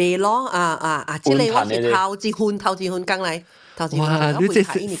夾賣咯，即係我是頭一份工嚟。哇！你即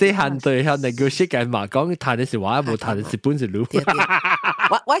細漢對向能夠識緊嘛？講彈的是話，冇彈的是本是路。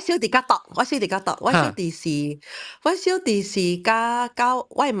我小弟家讀，我小弟是教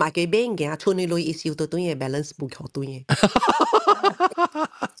我係買嘅邊嘅，村裏伊小到對嘅 balance 唔好對嘅。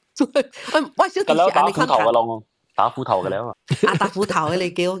我小弟是安尼看睇。打斧頭嘅了打斧頭嘅你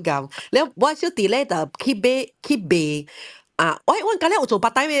叫咁，แล้ว我小弟咧就去賣我今日我做白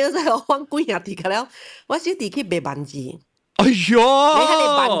帶咩？真係我幾下啲嘅了，我小弟去賣萬字。哎喲！你睇你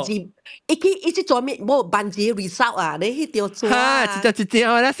萬字，一直做咩？冇萬字 result 啊！你去條做啊！一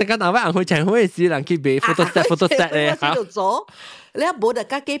條咧，成個南灣人去長會時，人去賣 photo set 咧嚇。我喺度做，你冇得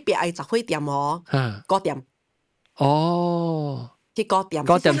加幾別係雜貨店哦，個店。哦，去個店，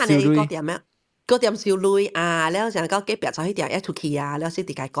個店少女，個店咩？個店少女啊！แล้ว成個幾別雜貨店一出去啊！แล้ว先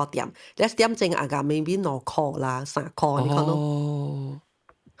啲個店，แล้ว店正啊個未必2塊啦3塊，你看到？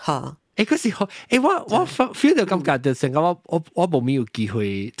嚇！嗰時候，我 feel 到感覺就成個我冇有機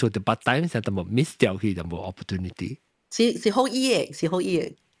會做到 part time，成日都冇 miss 掉佢，就冇 opportunity。是好意嘅，是好意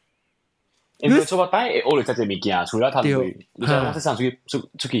嘅。因為做 part time，我哋真係物件，除咗睇佢，你睇我上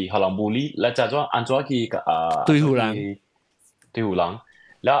出去可能無理，嚟就做安怎去對付人，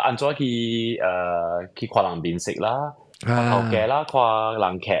然後安怎去看人面色啦，看頭家啦，看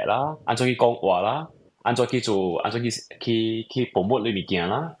人劇啦，安怎去講話啦。按照去做，按照去保護你物件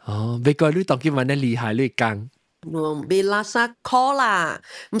啦。哦，別個你當佢玩得厲害，你講。未拉薩 call 啦，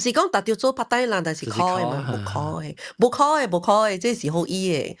唔是講特調做part time啦，但是 call 嘅嘛，冇 call 嘅，即係好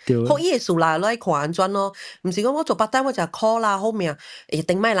易嘅，好易嘅數啦，攞嚟看轉咯。唔是講我做part time我就 call 啦，後面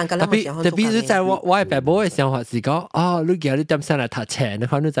定咩人㗎啦？特別你在我嘅爸爸嘅想法是講，哦，你叫你點上嚟讀冊，你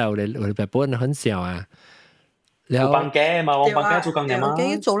看你在我哋爸爸很少啊。做辦嘅嘛，我辦嘅做工嘅嘛。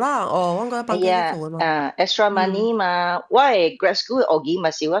要做啦，我覺得辦嘅做嘛。extra money 嘛，我係 grad school 學嘢咪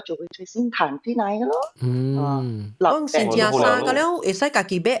少，做佢最先談啲嚟嘅咯。我先正生嘅了，會使家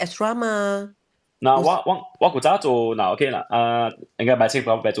己買 extra 嘛。嗱，我古早做嗱 OK 啦，應該買車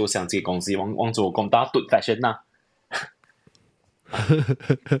包俾做相機公司，我做咁打對 fashion 啦。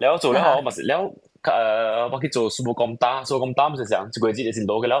แล้ว做咧我咪是แล้ว我去做數目咁打唔是想一個月就先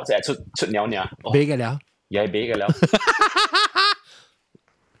到嘅แล้ว，就係出鳥呢。俾嘅了。也係俾嘅了。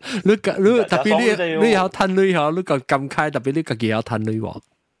你特別你有攤女嗬，你咁開特別你自己有攤女喎。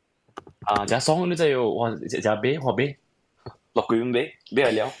就爽你就要就俾學俾6個月俾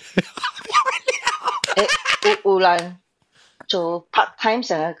係了。有人做 part time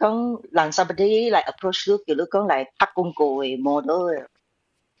成日講人十啲嚟 approach 你，叫你講嚟拍廣告嘅 model 嘅。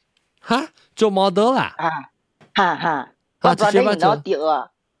嚇，做 model 啊？我brother 攞掉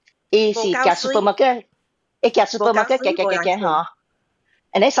啊，伊是夾 supermarket。一夾 supermarket 夾嗬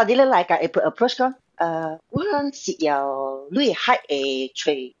，and then suddenly like approach 講，我是要你係誒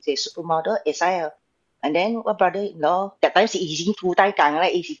隨隻 supermodel 會使啊 ，and then 我 brother 攞，但係是已經負擔緊啦，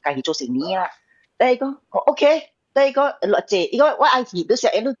伊是家己做生意啦。第二個，OK，第二個落借，如果我愛貼到時，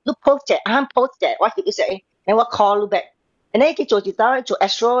你 post 隻，啱 post 隻，我貼到時，然後我 call 你 back，and then 佢做一單做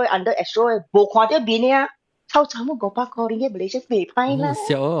extra under extra，冇看到邊啊，抽冇500塊，你嘅唔理識肥派啦。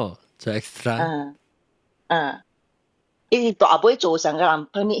少做 extra。伊大尾做成個人，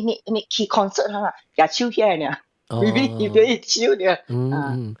咩去 concert 啦，也手起來呢，微微搖咗一手呢。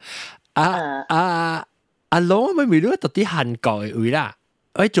阿龍咪未到到啲韓國嘅位啦，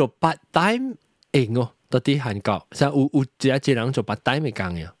我做 part time 哦，到啲韓國，像有一人做 part time 嘅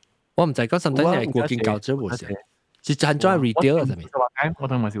工嘅，我唔知講甚至係國境教咗冇事，是賺咗 retail 啊，係咪？我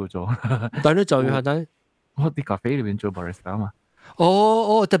當時會做，但你做咩part？我啲咖啡裏邊做 barista 嘛。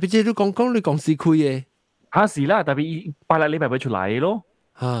哦，特別即係你講你公司開嘅。是啦，特別拜禮拜會出嚟咯。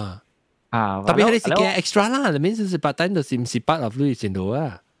特別係你是嘅 extra 啦，你面是 part time 就是唔是 part of 你前度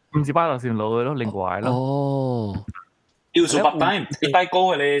啊？唔是 part of 前度咯，另外咯。要做 part time，你帶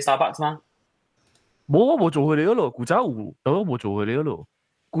高去你300嘛？冇做佢哋咯，古早有，但我冇做佢哋咯。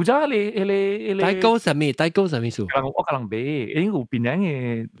古早你代購什麼？代購什麼數？我可能俾，因有邊樣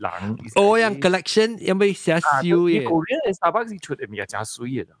嘅人。哦，樣 collection 有冇寫少嘅？嗰啲嘅Starbucks出嚟咪真水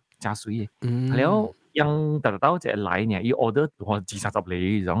嘅，真水嘅。然後樣特登只來呢，要 order 我2-30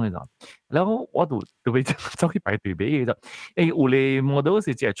嚟咁嘅就，然後我都俾走去排隊俾嘅就，誒有嚟我都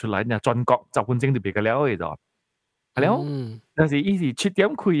是只出來呢，全國10分鐘就俾佢了嘅就。然後但是伊是7點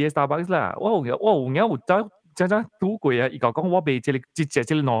開嘅 Starbucks 啦，我有走。真拄過啊！伊講我買這個2隻、這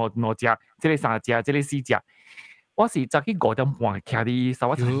個2隻、這個3隻、這個4隻，我是早起5點半徛喺沙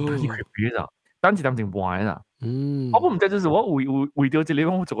發上等佢開咗，等1點鐘半啦。我唔知就是我為咗這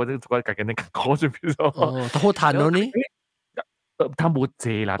裡我做個家己嘅考試表咗。哦，好賺咯你？他冇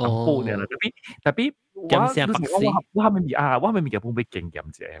借啦，當補嘅啦。特別我係咪嘅本俾經驗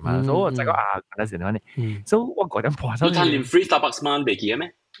啫嘛？所以我就講嗰時陣咧，所以我5點半。你睇連 free Starbucks 嘛未記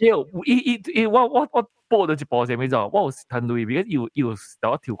咩？我報到一步先咪就，我有談類別要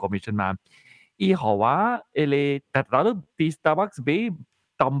有條 commission 嘛。以後話你特登都啲 Starbucks 俾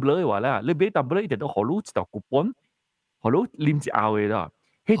tumbler 嘅話咧，你俾 tumbler 一定都好攞一道 coupon， 好攞啉一後嘅啦。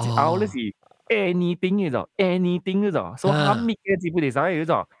迄一後咧是 anything 嘅就 anything 嘅就，所以蝦米嘅只不地使嘅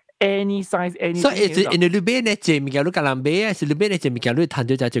就 any size anything。所以你邊咧借物件你夾人買啊？是你邊咧借物件你談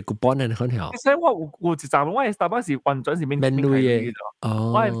咗就 coupon 嘅很好。所以我一站我係 Starbucks 是運轉是免開類嘅，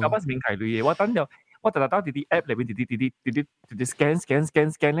我係 Starbucks 免開類嘅，我等咗。我特登到啲 app 裏邊啲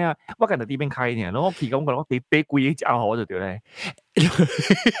scan 咧，我近日啲邊開呢，然後我期咁講，我俾貴嘅隻好就對咧，貴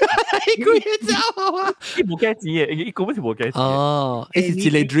嘅隻好啊！你冇計錢嘅，你根本就冇計錢。哦，你是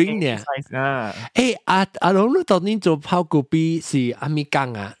一個 drink 呢？誒阿龍，你當年做泡咖啡是阿咪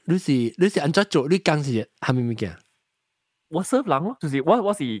講啊？你是按怎做？你講是係咪物件？我 serve 人咯，就是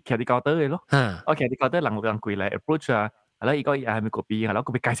我是徛啲高德嘅咯，我徛啲高德人過嚟 approach 啊。係啦，依個係咪嗰邊？係啦，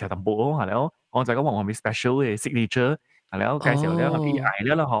嗰邊介紹淡薄，係啦，我就講話我咪 special 嘅 signature，係啦，介紹咧，啲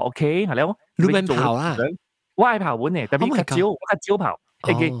嗌啦，嗬 ，OK，係啦，你咪跑啦，我係跑本嘅，特別我較少跑，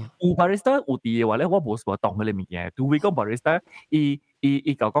誒嘅有 barista 有啲嘅話咧，我冇話當佢哋物件，對位講 barista，伊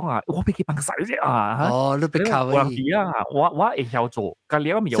講話，我俾佢幫手啫啊，哦，你俾靠佢啊，我會曉做，隔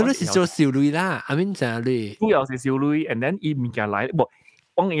離我咪有，所以是做小類啦，阿邊就類，主要是小類 ，and then 伊物件來，唔。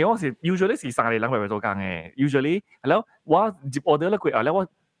我是 usually 是3個人為做工嘅 ，usually 係咯，我接 order 咧佢係咧我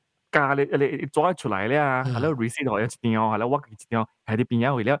加你做出來咧啊，係咯 receipt 可以一張，係咯我一張喺啲邊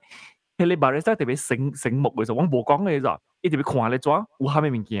樣去咧，係你 barista 特別醒目嘅就，我冇講嘅就，一特別看你做，有蝦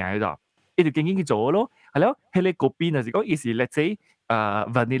米物件嘅就，一直緊去做咯，係咯，係你嗰邊啊，是講意思 let's say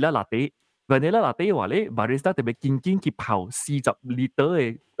vanilla latte 嘅話咧 barista 特別緊去泡40 liter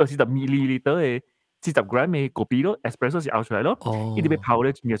嘅，40 milliliter 嘅。40 gram 嘅咖啡咯 ，espresso 是熬出來咯，一啲俾泡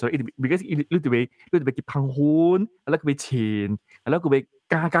咧，所以一啲，because 你特別佢烹烘，係啦佢俾錢，係啦佢俾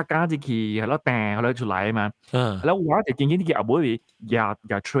加進去，係啦訂係啦出來啊嘛，係啦我就見啲嘅阿妹嘅呀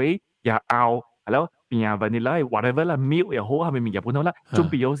tray 呀熬，係啦變啊 vanilla whatever 啦 milk 又好，係咪咪日本好啦，準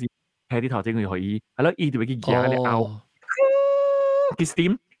備好時喺啲頭先佢可以，係啦依啲俾佢呀嚟熬，佢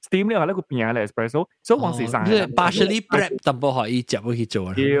steam 咧係啦個變咧 espresso， 所以往時上，即係 partially prep 淡薄可以接去做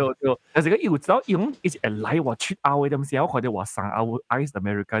啦。對，但是佢要走用一直嚟話出拗嘅咁時候，佢哋話上拗 ice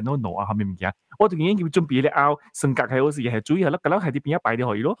americano 啊，係咪唔記啊？我就已經叫準備咧拗，性格係好時係主要係啦，咁樣喺啲邊一擺啲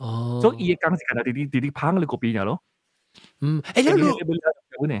可以咯。所以伊嘅間時間係啲烹你嗰邊嘅咯。你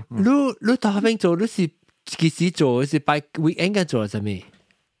到後邊做你是幾時做？是拜 weekend 嘅做係咩？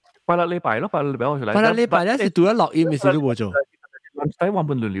拜六禮拜咯，拜六禮拜我出嚟。拜六禮拜咧是讀咗落音嘅時都冇做。睇玩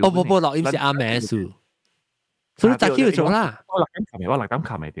半輪流。哦，冇落音是啱名數，所以你早啲做啦。我落膽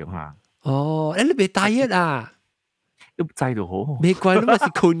琴未掉嚇。哦，你未大一啊？都制度好。未怪你咪是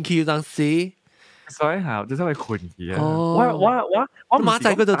困橋當時。所以係，就真係困橋啊！我馬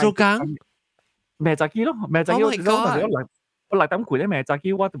仔嗰度做工。咩炸雞咯？咩炸雞我嚟膽攰咧，咩炸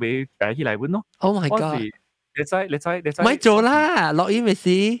雞我特別擺起嚟揾咯。Oh my god！你咪做啦，落音咪事。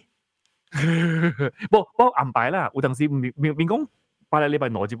不安排啦，有陣時面講拜禮拜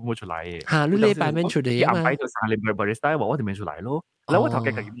攞只本出嚟嘅。嚇，你禮拜咩出嚟啊？安排到3禮拜 barista 話我哋咪出嚟咯。嗱我頭幾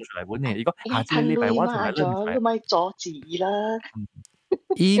日要出嚟本嘅，如果下次禮拜我出嚟咯。你咪阻止啦！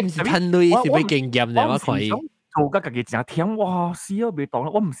伊唔是噴淚，是俾經驗嘅，我可以。做家己真聽，哇！死啊，未當啦，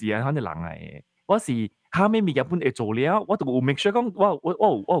我唔是啊，肯定人嚟。我是下面日本會做了，我都有 make sure 講，我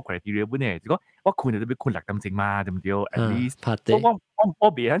criteria 本嘅，如果我困就俾困6點鐘嘛，對唔對 ？At least，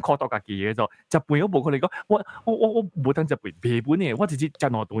我別人 call 到家己嘅就日本我冇可能講，我冇等日本日本嘅，我直接真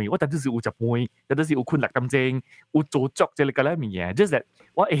攞東西，我等陣時有日本，有陣時有困6點鐘，有做足即係嗰啲嘢，just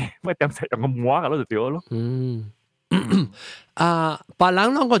我點食用個摸下咯就對咯。白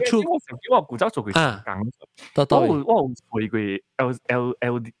人兩個出，我古早做佢講，我去過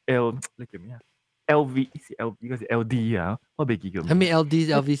L 你叫咩啊 LV 是 LV 嗰是 LD 啊，我未記叫係咩 LV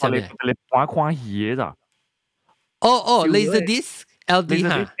係咩？你看看戲咋？哦 ，laser disc LD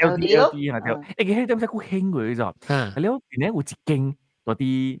嚇 ，LD 嚇就，誒佢喺點解好興佢咋？係你嗰邊咧有一間嗰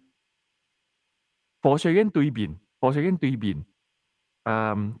啲科學院對面，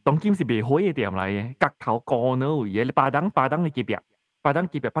當今是賣開嘅店嚟嘅，角頭角呢有嘢，你巴登嘅隔壁，巴登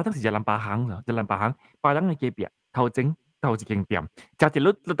是隻南巴行咋，巴登嘅隔壁頭一間店，就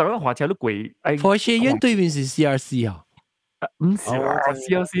係你當然花車都貴。科學院對面是 CRC 啊？唔是啊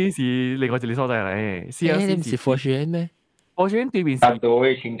 ，CRC 是另外一個所在嚟 ，CRC 唔是科學院咩？科學院對面是。但都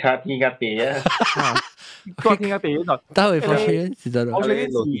會清查天嘅地啊！昨天嘅地嗰度，但係科學院是在科學院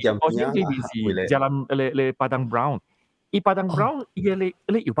對面是加南你巴登 Brown。伊巴登 Brown 伊個你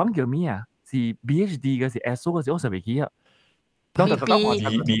有幫叫咩啊？是 BHD 嘅是 SO 嘅是我實未記啊。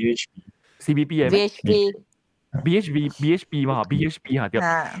CBB 嘅 BHP 嘛 ，BHP 嚇對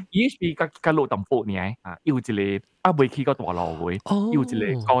 ，BHP 甲路淡薄呢啊，有一個啊未去到大路嘅，有一個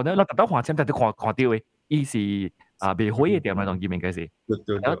講咧，我特登換車，但係看到嘅，伊是未開嘅店嚟當見面嘅是。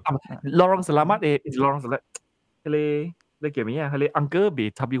Lorong Selamat Lorong Selamat，你叫咩啊？你 uncle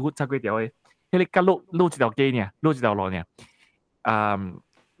未插幾條嘅？迄個路一條街呢，路一條路呢。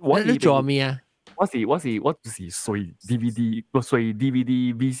你做咩啊？我就是隨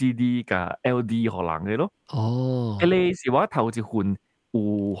DVD、VCD 甲 LD 互人嘅咯。哦，迄個是我頭一份有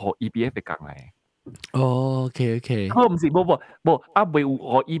互 EBF 嘅講嚟。哦 ，OK， 我唔是，未有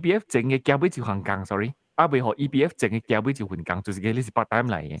互 EBF 整嘅交俾一份工 ，sorry，未互 EBF 整嘅交俾一份工，就是迄個是 part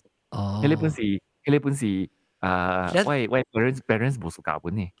time 嚟嘅。哦，迄個本是。喂 parents 冇數教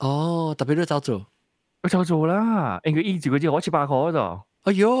本嘅。哦，特別都走做啦，因為依住佢只可700塊咋。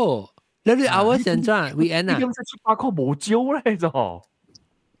哎呦，你 hours 現在 weekend 啊？你咁700塊冇招咧就。係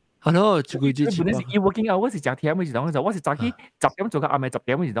咯，最貴最本來是 working hours 是10點嘅時候，我是早起10點做到晏暝10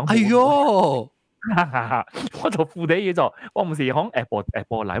點嘅時候。哎呦，我做副地嘅咋，我唔是響 airport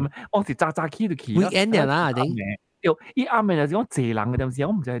嚟嘛，我是早起就去。weekend 啦，頂。伊晏暝就講濟人嘅點時，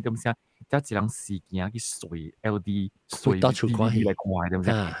我唔知係點時啊。就一人時間去隨 LD 隨 DVD 來看，點知？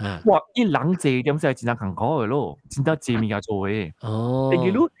哇！一人坐點知真正艱苦嘅咯，真正坐物件做嘅。哦。但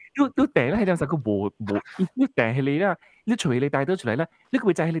係你訂咧，點知佢無，你訂係你啦，你除你帶到出嚟啦，你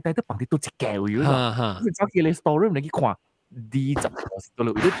佢就係你帶到旁邊都一嚿嘅。你走去你 storeroom 你去看，20到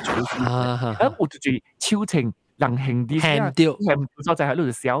落，你做事。我就住超情人輕啲，係唔就係喺度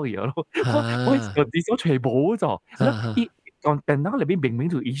燒嘢咯。我至少全部咗。講電腦裏邊明明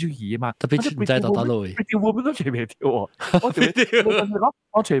就已經嘢嘛，特別唔知道打落去，我本都全未掉喎。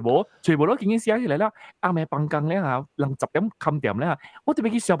我全部都已經寫起嚟啦。啱啱放工咧嚇，能10點冚掂咧嚇，我特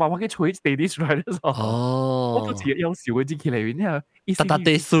別去想辦法去吹地啲出嚟咧就。哦，我都自己有時會自己嚟嘅，特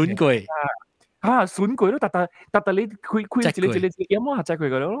地選佢嚇選佢咯，特你佢自己有冇下載佢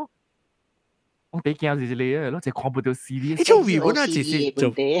嘅咯？我哋見有時你咯，就看不到 CD。你做微本啊，自己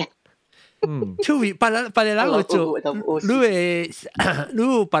做。出面別人去做，你別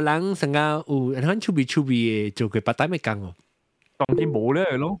人成日有人出面嘅做佢part time嘅工哦。當然冇咧，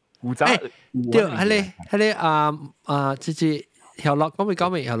係咯。對，係你即係落講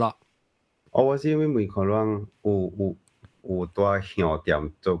未下落。我是問可能有在香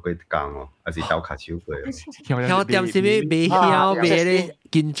店做過工哦，還是刀卡手過？香店是咩？賣香賣咧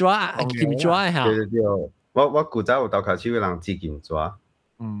金爪嚇。對，我古早有刀卡手嘅人指金爪。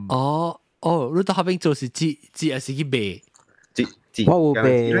哦，你到後邊做是指還是去賣？我有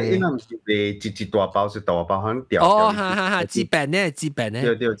賣，因為唔是賣一大包是大包很掉。哦，哈，紙餅咧。對，紙餅咧。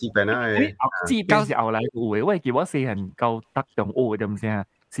紙餅是後來有嘅，我記我細漢教得上學嘅點先，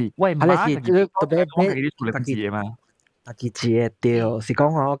是我媽特別啲出嚟字嘅嘛。字對，是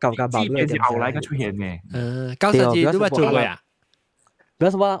講我舊家爸紙餅是後來嘅出現嘅。教授字你乜做過啊？比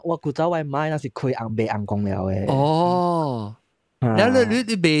如說我古早我買那是開賣紅公了嘅。哦。然後你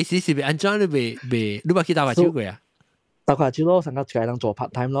賣是咪安裝你賣，你話去打下手過啊？打下手咯，成個出嚟當做 part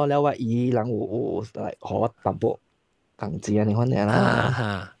time 咯，แล้วว่าอีหลัง有嚟學我淡薄工資啊，你看嘢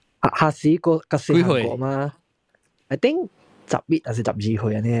啦。下時個4個嘛 ，I think 11還是12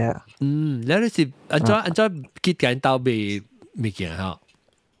歲啊呢？然後你是安裝結緊到賣物件嚇？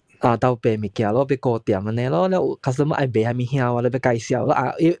到賣物件咯，要個店安尼咯，แล้วcustomer愛買蝦米香啊，你要介紹咯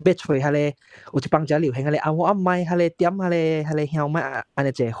要吹下咧，有一幫只流行下咧，我買下咧點下咧香買安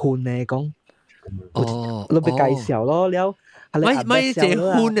尼隻薰咧講，你要介紹咯，แล้ว買隻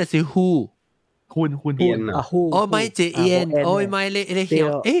薰啊是薰煙啊，哦買隻煙，哦買你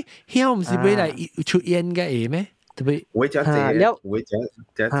香，香唔是買嚟出煙嘅咩？特別會只了，會只有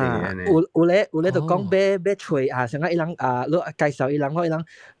咧就講要吹啊，成個伊人你介紹伊人，我伊人要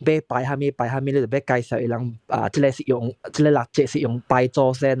擺下面，你就要介紹伊人即個是用即個蠟燭是用擺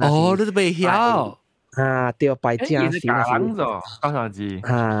做先啊。哦，你都未曉，對拜正時嗰時，嗰陣時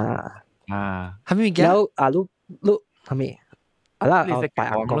係咪嘅？แล้วลู係咪？啦你拜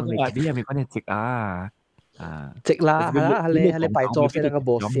阿公你話啲係咪嗰隻啊？直啦，係你拜咗先個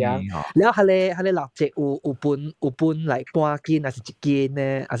無聲，แล้ว係你立直有半嚟半斤，還是一斤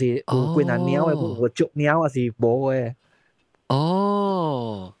呢？還是有幾難鳥嘅，有足鳥還是冇嘅？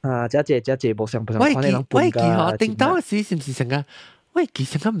哦，這無相看你人半㗎。叮當嘅時是唔是成個？喂，其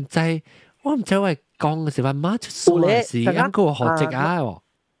實我唔知我講嘅時話媽出錯時，咁個學直啊喎。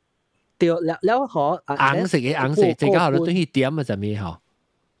對，แล้ว可硬食嘅，即係後頭對佢點啊就咩嗬？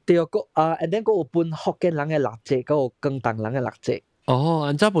對個and then 個有半福建人嘅辣椒，個有廣東人嘅辣椒。哦，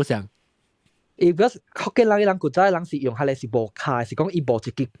安怎無相？伊表福建人嘅人古早人是用係是無開，是講伊無一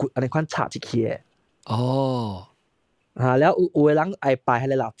支骨安尼款插入去嘅。哦，แล้ว有嘅人愛拜係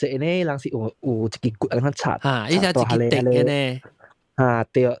你辣椒呢，人是有一支骨安尼款插。依家一支滴嘅呢？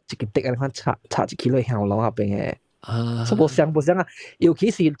對，一支滴安尼款插入去落香爐後邊嘅。所以無相啊，尤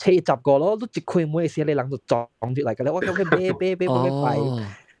其是70個咯，都一開門嘅時，你人就撞住嚟㗎啦。我講佢拜。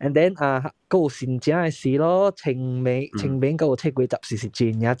and then 嗰有新正嘅事咯，清明嗰有七幾十是真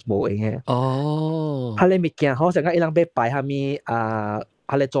嘢無用嘅。哦，係你物件好，成個伊人要拜下面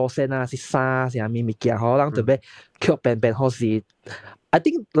係你做先啊，是衫是下面物件好，人就要曲變好是。I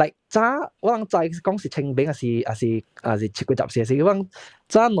think like 早我人知講是清明還是七幾十是，我人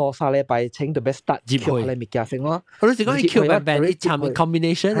早兩三禮拜清就要 start 曲係你物件先咯。我是講伊曲變一參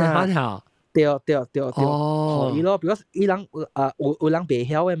combination 係嘛？對，可以咯。because 伊人有人袂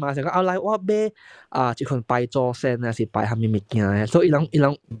曉嘅嘛，成個後來我買一份拜祖先啊，是拜下面物件嘅，所以伊人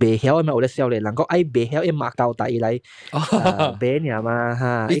袂曉嘅嘛，有咧少年人講愛袂曉，伊馬交代伊來買爾嘛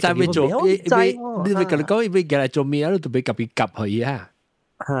嚇。你知要做，你咪講伊要嚟做咩啊？你都俾夾佢夾佢啊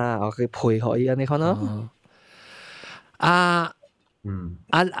嚇，我去配合伊安尼看咯。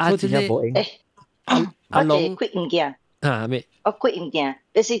即係阿龍缺物件咩？我缺物件。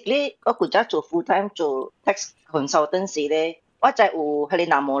Basically， 我古早做 full time 做 tax consultant 時咧，我就有喺你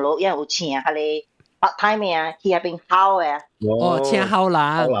南無路，因為有請喺你 part time 啊，去嗰邊考嘅。哦，請考人。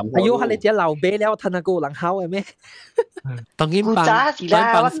哎呦，喺你只老爸了，睇下個人考嘅咩？當然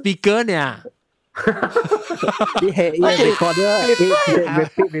幫 speaker 呢。你係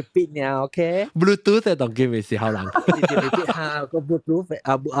repeat 呢 ？OK。Bluetooth 嘅當然咪是考人。個 Bluetooth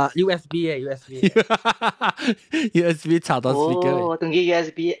USB 嘅 USB 插到 speaker。哦，當然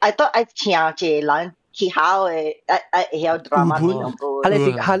USB。I thought I 請一個人去考嘅，I 曉 drama 係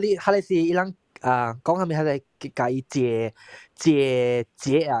你是伊人講下面係你解解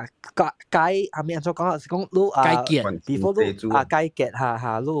啊，解下面所講係講你before 你解結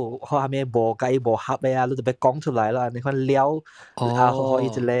嚇，你下面無解無合嘅啊，你就俾講出來啦，你看了可以一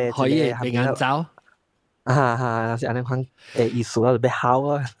個可以俾眼走是安尼款意思啦，就俾考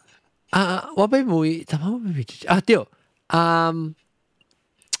啊。我俾會怎麼對阿蕉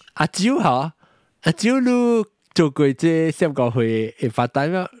嚇，阿蕉你做過這三個會發單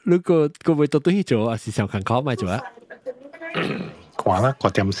咩？你個會到對去做還是上勤考咪做啊？掛啦，掛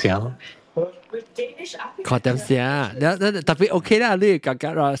點聲。掛點聲，你特別 OK 啦，你格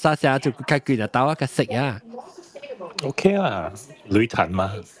咯，沙聲就開幾日刀啊，個食啊。OK 啦，旅談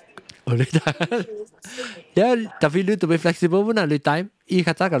嘛。旅談，特別你特別 flexible 本啊，旅談，依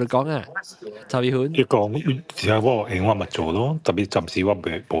家早同你講啊，12分。你講，只係我應我咪做咯，特別暫時我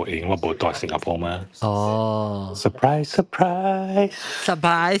冇應我冇到新加坡嘛。哦 ，surprise 啊！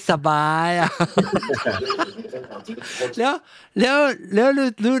แล้ว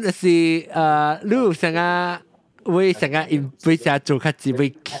รู้สิรู้成日會成日會成日做較濟會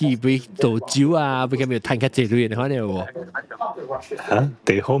去會倒酒啊，會咁樣談較濟類嘅可能喎。嚇，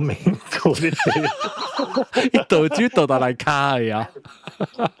地好明做啲嘢，你倒酒倒到嚟卡嘅啊？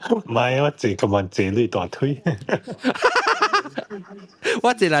唔係，我淨咁樣借呢大推。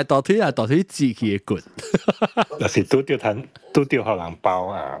我淨係大推啊，大推自己嘅骨。有時都掉可能包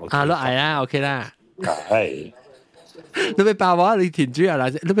啊。啊，都係啊 ，OK 啦。係。你咪包啊！你填主啊啦，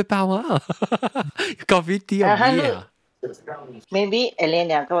你咪包啊！coffee tea 啊 ！Maybe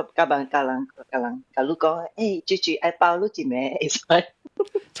Elena 個人假如講，住愛包你一咩？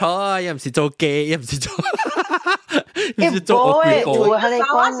錯，又唔是做機，又唔是做，又唔是做惡鬼寶。我是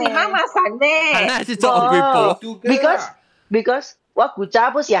媽媽神咧，係是做惡鬼寶。Because 我古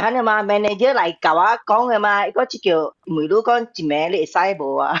早不是咁嘅嘛 ，manager 嚟教我講嘅嘛，嗰隻叫每路講一咩你會使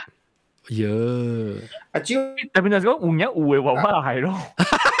無啊？喲，阿蕉，入邊就講換一換嘅話，乜係咯？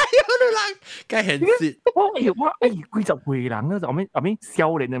梗係現實。幾十歲人啦，就後面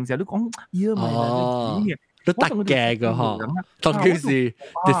少年啊，唔係你講，咦咪都特價嘅嗬，當佢是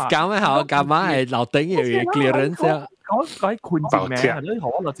discount 咩嚇，幹嘛係樓頂又要 clearance 啫？嗰困住咩？係咯，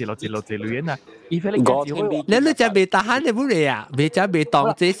我落字女人啊，而且你只未打慳你冇嚟啊？未只未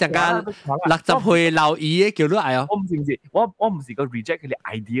當這成間60歲老姨嘅叫你嗌哦。我唔是個 reject 佢哋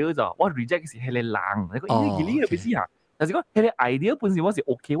idea 咋，我 reject 是佢哋人，你個意呢個意思啊？但是講佢哋 idea 本身我是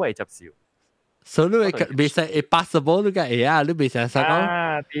OK 我係接受。所以你未使 possible 你個嘢啊，你未使實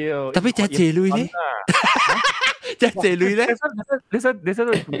講。特別只借女咧，只借女咧，你想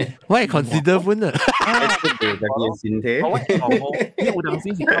我係 consider 本啊。我有陣時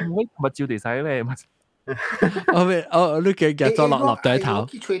是咁鬼咪照地使咧。你嘅做落地頭。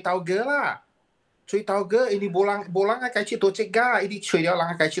吹刀哥啦。吹刀哥，ini bolang akan cik jaga, ini 吹了人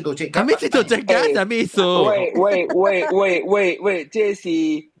akan cik jaga。係咩cik jaga？什麼意思？喂，這是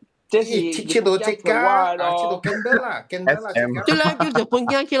cik jaga，cik candle 啦。即係叫日本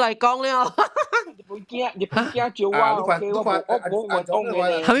驚起嚟講了。日本驚做話，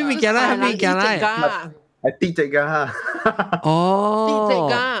係咩物件啦？係咩物件啦？係啲隻噶。哦，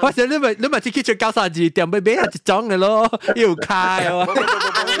或者你咪自己做交叉字，點俾俾下一種嘅咯，要開喎。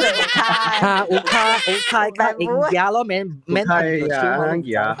有開加應價咯，免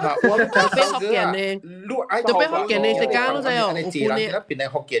係啊，我特別福建咧，特別福建咧食間咯，真係有半咧。邊係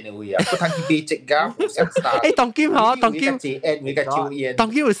福建嘅位啊？不談佢俾隻㗎，好食曬。誒，當今嗬，當今有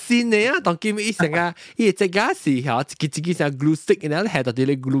線嘅啊，當今以前啊，伊隻家是嗬，自己成 glue stick，然後係到啲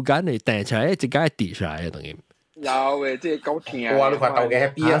你 glue gun 嚟掟出嚟，隻家係跌出嚟。有嘅，即係夠甜。哇！你話豆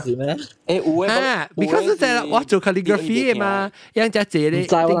嘅 happy 啊？誒有啊 ，because 即係我做 calligraphy 嘅嘛，樣隻字咧，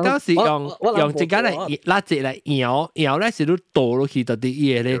頂多是用隻間嚟拉字嚟搖咧，是都倒落去到啲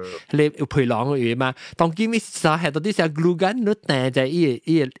嘢咧，你培養嘅嘢嘛。當今咪就係到啲成 glue gun 都掟就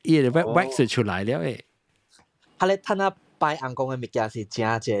嘢 wax 出嚟了誒。係你睇下拜硬講嘅物件是真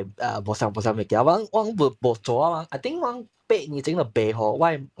嘅無相物件，我無做啊嘛，I think 我。你整到背後，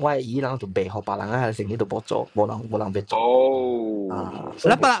我伊人就背後，別人係成日都冇做，冇人別做。哦，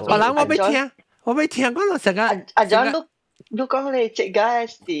嗱，別人我未聽過咯，成個。阿 John，你講你這個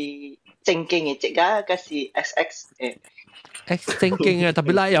是正經嘅，這個是 XX 嘅。X 正經嘅，特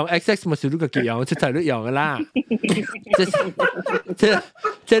別啦，用 XX 咪少咗個結用，出嚟都用噶啦。即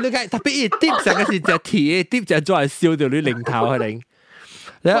你睇特別一啲成個是隻鐵，啲就再燒掉你零頭去零。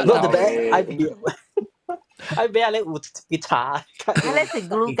I俾你有啲茶，你食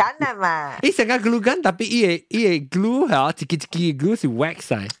glue gun 啊嘛？你成個 glue gun，特別伊個 glue 係啊，一支 glue 是 wax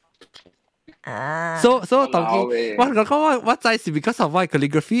嚟。啊，所以當佢我講我知是 because of my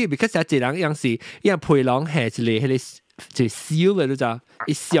calligraphy，because 有一人樣是因為皮囊係一個就燒嘅，你就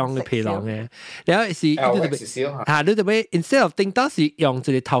一箱嘅皮囊嘅，然後是嚇你特別 instead of 頂多是用一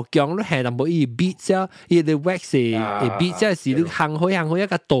個頭匠，你係淡薄伊 beat 啫，伊個 wax 係 beat 啫，是你行開一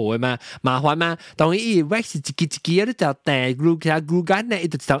個度嘅嘛，麻煩嘛。當伊 wax 一支你就掟 glue gun 咧，伊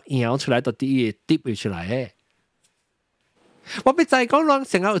就就搖出來到啲 dip 出來嘅。我俾再講咯，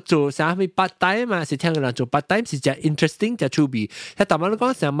成日做成日 part time 嘛，是聽人做 part time 是只 interesting 只趣味。喺台灣你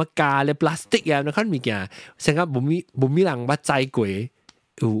講成日乜咖咧 plastic 啊，你看物件，成日冇咪人乜載過，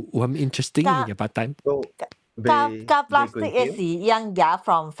有咁 interesting 嘅 part time。加 plastic 嘅是樣嘢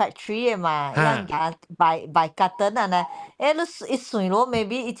from factory 嘅嘛，樣嘢 by carton 啊呢，誒你一算咯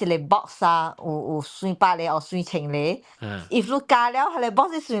 ，maybe 一個 box 啊，有算百咧，或算千咧，if 你加了係咧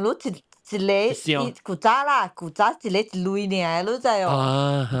box 一算咯一個古早啦，古早一個一類呢，你知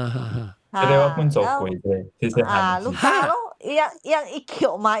哦。這個我本做過嘅，其實係。你加咯，一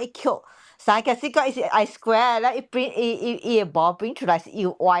扣嘛，一扣。三個是個一是 I square 啦，一邊一個波邊出來是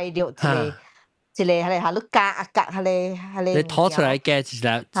要歪掉一個係咧，你加一格係咧。你拖出來嘅其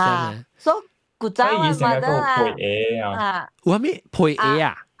實。所以古早我覺得啊。有咩配 A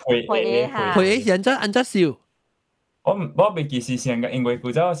啊？配 A 人真按照笑。我未記是成個，因為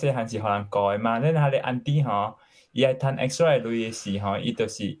古早細漢是互人教嘅嘛，咱下啲安迪吼，伊係趁 extra 類嘅時吼，伊就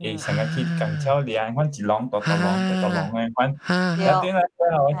是會成個去共超練，款一籠多籠嘅款。有啲咧，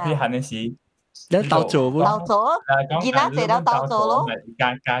我細漢嘅時，你鬥做喎？鬥做，見下食到鬥做咯。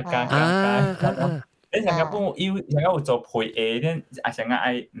加。你成個本有做配 A 咧，成個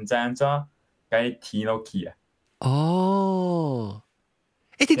愛唔知安怎該提落去啊。哦，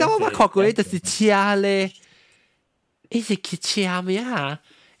點解我看過就是車咧？伊是去車咩嚇？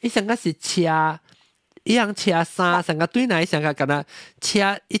伊成個是車，伊樣車衫，成個對內成個咁啊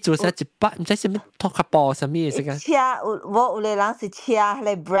車，伊做成一百，唔知什麼托卡布什麼嘢成個。車有個人是車，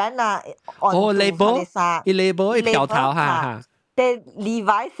係 brand 啊。哦 label，伊 label 伊條頭嚇。但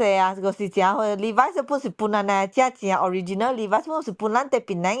Levi's 啊，個是正好 ，Levi's 不是本來呢，正 original Levi's 不是本來在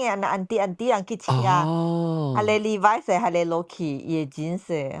邊個人安迪人去車啊，係 Levi's 係攞去也真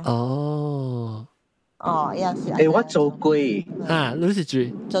是。哦。哦，樣是。誒，我做過啊，你是做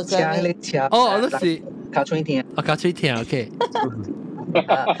做車咧車哦，你是卡吹聽，卡吹聽 ，OK。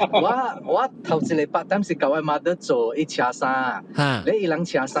我頭一個part time是教我媽得做一車衫，你伊人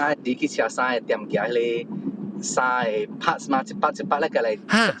車衫，自己車衫嘅店家咧。衫嘅 parts 嘛，一百咧個嚟，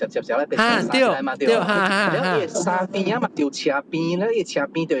接咧變成衫嚟嘛，對。แล้ว伊衫邊啊嘛，條車邊咧，伊車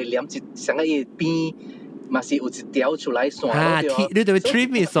邊就會黏一，成個伊邊嘛是有一條出來線咯，對。你就會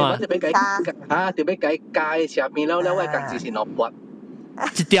trim 伊線。就要改就要改加嘅車邊，แล้ว我工資是兩撥。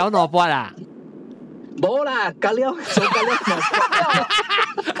一條兩撥啊？冇啦，加了做加了兩撥。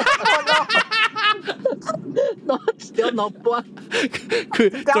一條兩撥。佢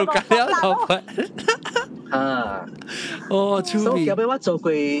做加了兩撥。啊，哦，出名。所以我做過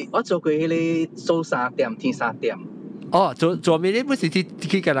迄個做3點，天3點。哦，做咩？你不是去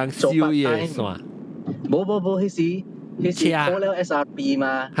個人收嘢算？冇，迄時過了 SRP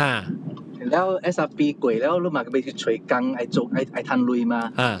嘛。嚇。แล้ว SRP 過了，你嘛要去找工，愛賺錢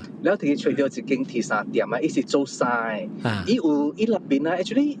嘛。啊。แล้ว去找到一間天3點啊，伊是做衫嘅。啊。伊那邊啊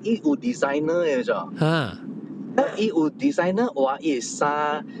 ，actually 伊有 designer 嘅啫。啊。伊有 designer 畫伊嘅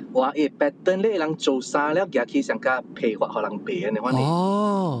衫，畫伊嘅 pattern 咧，人做衫了，寄去上加批發，互人賣安尼款呢。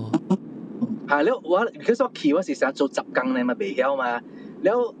哦。嚇！了我去我是想做10工呢嘛，袂曉嘛。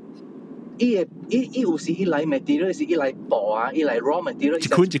了伊有時伊來 material 是伊來布啊，伊來 raw material。一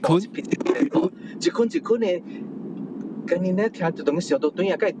捆。一捆嘅。跟你咧聽就當小到短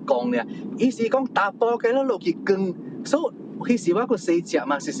啊，佮講咧，伊是講打包嘅了落去捲，所以。迄時我個細隻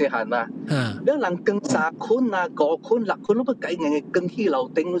嘛，細漢嘛，了人捲3捆啊、5捆、6捆，我不改硬嘅捲起樓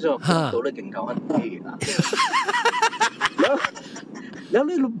頂嗰種，到咧勁夠很低啦。了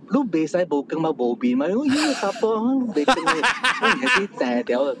你袂使無捲嘛，無變嘛，我打包袂捲嘅，我係啲成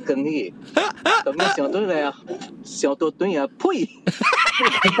條捲起，咁樣上到嚟啊，上到短啊，呸！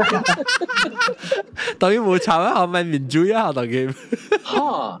當然冇炒一下咪面煮一下當佢。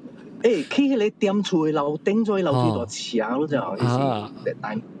嚇！誒，去迄個店厝嘅樓頂做樓梯度車咯，就係是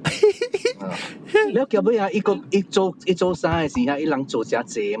單。了後尾啊，伊做衫嘅時啊，伊人做遮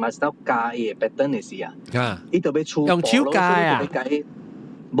濟嘛，是到加伊嘅 pattern 嘅時啊。啊！伊就要出用手加啊。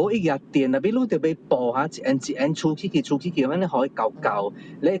冇伊日電啊，比如就要布下一end出去，咁樣可以舊。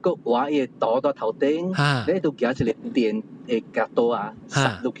你個畫嘢倒到頭頂，你就夾一個電嘅夾刀啊，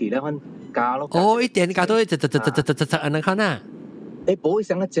塞落去咧，翻加咯。哦，一電夾刀，安尼看啊。誒，冇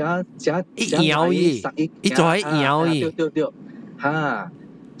想個一搖伊，一做喺搖伊，對，嚇，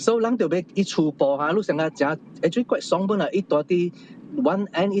所以人就要一出布嚇，你想個最貴爽本來一大啲 one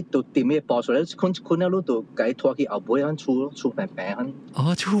end 一度點嘅布出來，坤啊，你就解拖去後背咁出平咁。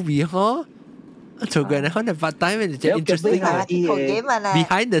哦，出味呵，做個人可能part time就 interesting 啊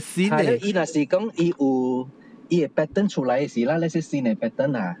 ，behind the scene 咧。伊若是講伊有伊嘅 pattern 出來嘅時啦，你是新嘅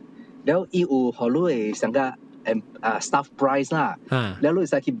pattern 啊，แล้ว伊有好多嘅想個。staff price 啦，แล้วลูก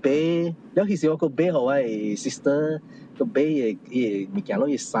สาวคิดเบ้แล้วที่สิว่าก็เบ้เขาว่า sister ก็เบ้มีแก่เรา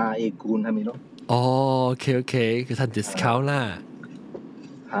ซากูนทำไมเนาะอ๋อโอเคคือท่าน discount ล่ะ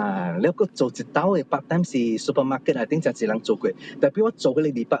แล้วก็做一道嘅 part time 是 supermarket 啊，頂陣時人做過，但係我做嘅你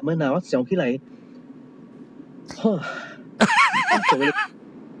department啊，我想起來，我做嘅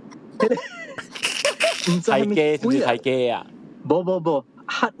唔知係咩貴啊，冇。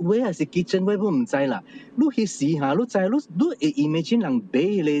hardware 還是 kitchenware 我唔知啦。你去試下，你知你會 imagine 人買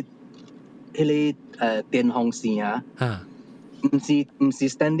迄個電風扇啊？唔是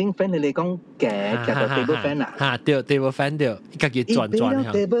standing fan 你講夾到 table fan 啊？嚇，對 table fan 對，家己轉。伊買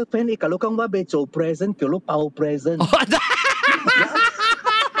了 table fan，伊甲你講我要做 present，叫你包 present。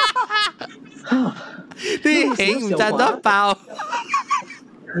你興唔賺到包？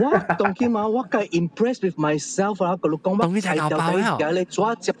我當佢嘛，我梗 impressed with myself 啊！個老公我拆掉佢，你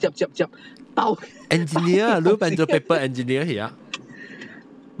抓接包。engineer，你變做 paper engineer 係啊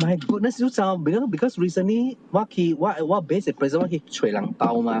 ？My goodness， you know because recently 我 basic present 我去找人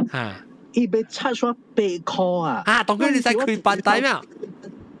包嘛，伊被拆咗8塊啊！啊，當佢你使開班底咩？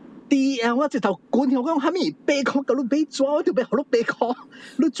啲啊，我直頭管佢講蝦米8塊，咁你俾抓，我就俾好多8塊，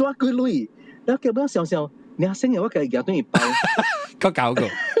你抓佢累，然後叫我想想。你阿星嘅我計日都要包，搞個，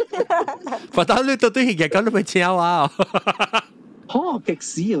發到你到底係日講都未請啊！好極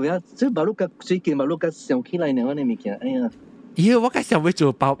死啊！即係馬路最近馬路上起來呢，我哋物件，哎呀！咦，我介紹會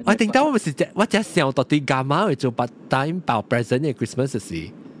做包，我定到我只想到啲幹嘛會做part time 包 present 嘅 Christmas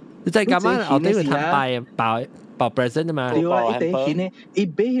時。你再干嘛？後底會攤包 present 啊嘛。對啊，一地錢咧，一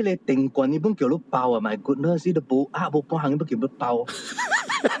買迄個定冠，伊本叫你包啊，my goodness，伊都無半行，伊本叫你包。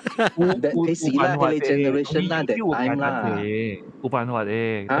睇時啦，迄個 generation 啦，that time 啦。有辦法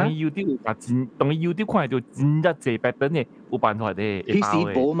嘅，當 YouTube 看到真一隻 pattern 嘅，有辦法嘅。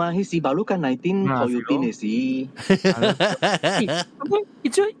迄時無嘛，迄時包你間19頭要變嘅事。伊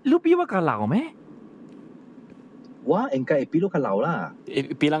即你比我較老咩？我應該會比你較老啦。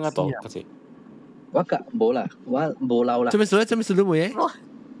比啷個多？嗰時。我甲無啦，我無老啦。做咩事？做咩事？你冇嘢？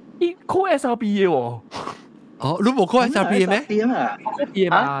伊 call SRP 嘅喎。哦，你冇 call SRP 咩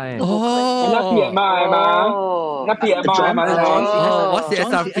？PMI。哦，那 PMI 嘛，我是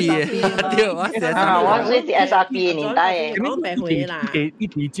SRP 嘅，對，我是 SRP。我是 SRP 嘅年代嘅。咁白回啦。伊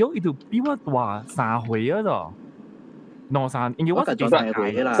提早伊就比我大3歲啊咗。2、3，因為我就3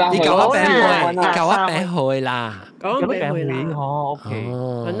歲啦。你教我8歲啦。講8歲啦。哦 ，OK。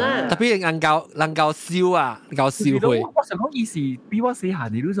特別能夠笑啊，夠笑會。我想講伊是比我細下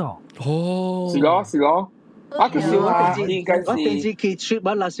啲咯。哦。是咯。我其實我平時去 trip，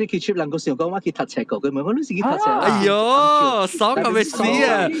 我 last week 去 trip， 能夠想講我去讀冊個，佢問我你是去讀冊。哎呦，爽咁嘅事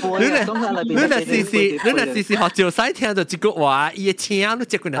啊！你嚟試學趙西聽到一句話，伊嘅聽都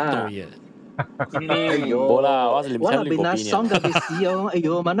接過嚟對嘅。冇啦，我是我那邊那爽咁嘅事哦，哎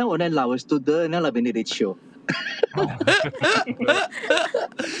呦，mana我那老嘅 student， 那邊你哋笑。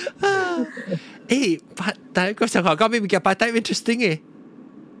誒，但係個上學講咩叫 part time interesting 嘅？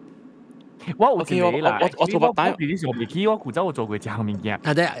我有一個啦，我做part time，你上未去，我古早我做過一項物件。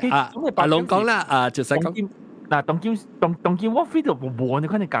係的，阿龍講啦，就使講。嗱，當今我飛到無你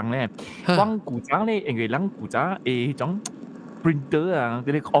看你講咧，講古早咧，因為人古早迄種 printer 啊，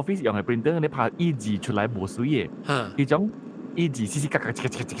嗰啲 office 用嘅 printer，你拍一字出來無水嘅，迄種一字絲絲格格一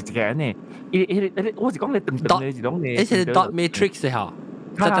個呢，我是講你斷嘅一種嘅。誒，係 dot matrix 嘅嗬。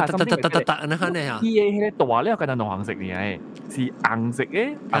你看咧嚇，伊嘅迄大咧，佢係藍紅色嚟嘅，是紅色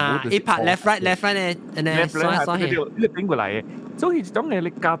嘅。一拍 left right 咧，刷刷嘅，你變過來嘅。所以一種你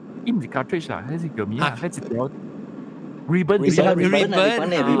夾，伊唔是 cartridge 啦，迄是叫咩啊？迄一條 ribbon。嚇，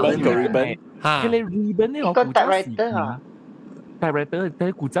迄個 ribbon 咧，我古早時件，typewriter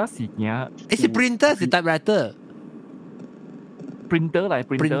喺古早時件。誒，是 printer 是 typewriter。printer 嚟嘅，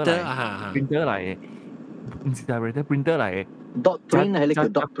唔是 typewriter，printer 嚟嘅。dot print 係你叫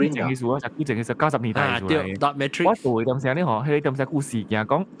dot print 啊？淨係90年代做嚟。dot matrix。我做點聲咧嗬，迄個點聲故事件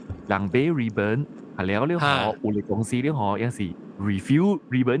講，人買 ribbon，係了咧嗬，有啲公司咧嗬，有時 refill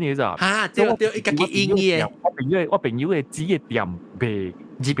ribbon 嘅咋。對，一個幾英嘅。我朋友嘅紙嘅店賣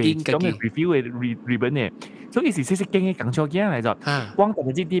咁嘅 refill 嘅 ribbon 嘅，所以是細細間嘅工廠間嚟就，光特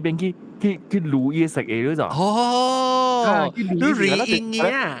別啲啲邊去錄嘢食嘅咯就。哦，都 re-in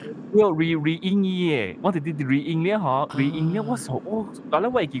嘅啊。要 re-in 嘅，我哋啲 re-in 咧嗬 ，re-in 咧我嗱咧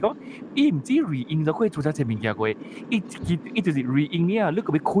我記講，伊唔知 re-in 就可以做咗隻物件過，伊就是 re-in 咧，你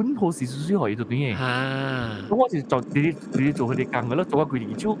個別捆好時少可以做啲嘢。咁我就做你做佢哋工嘅咯，做咗佢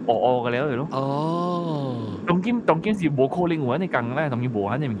哋超嘅了嚟咯。哦。當今是冇可能揾你工咧，當然冇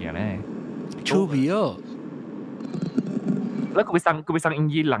揾你物件咧。粗皮哦。แล้วกูไปสั่งอิง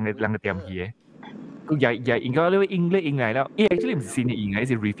ยีหลัง嘅店去嘅，佢又應該呢應咧應嚟啦，依 actually 唔是新嘅應，係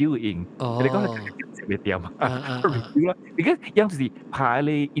是 review 嘅應。你講係嘅店啊 ，review 啦，而家樣就是拍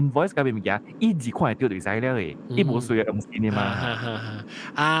你 invoice 嗰邊物件，一字看係掉對曬了嘅，一冇水嘅唔係嘅嘛。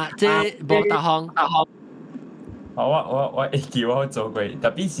即係冇大行。我會記我做過，特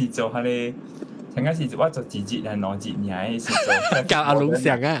別是做下你。曾經是我做1節係2節，而係是做教阿龍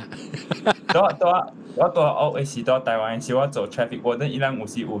上啊！我學嘅時到台灣時，我做 traffic， 我哋依兩有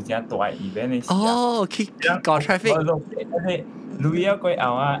時有正大 event 嘅時。哦，去搞 traffic。路要過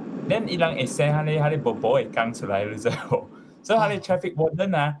後啊，咱依兩會 send 下你寶寶會講出來了之後，所以下你 traffic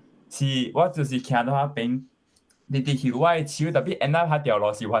warden 啊，是我就是徛到下邊，你哋搖我嘅手，特別 end up 下掉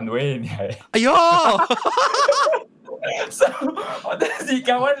落是one way 嘅。哎呦！So, 我當時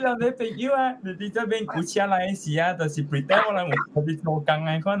教我兩個朋友啊，你哋這邊有車來嘅時啊，就是 pretend 我哋有啲做工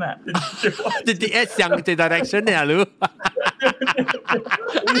嘅可能。你哋向嘅 direction 嚟咯。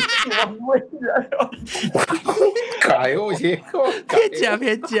解好似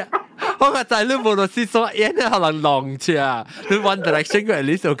偏假，我個仔女無論是說演可能浪車，你 one direction 個 at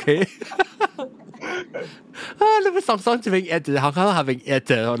least OK。你咪爽這邊一直好看下邊一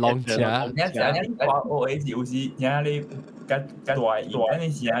直浪車。我一直有時聽你跟大語，你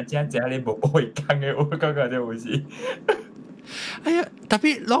時啊聽你無會講嘅，我感覺就有時。哎呀，特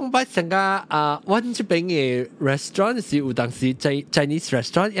別浪擺成個阮這邊嘅 restaurant 是有當時 Chinese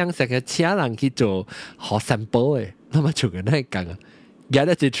restaurant 養成個請人去做學 sample 嘅，那麼做嘅都係講啊，有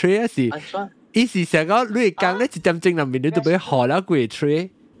得一 tray 是，伊是成個你講咧一點鐘內面你都俾學了幾 tray。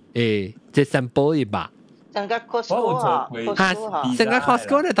即 sample 一把。成個 Costco 啊，成個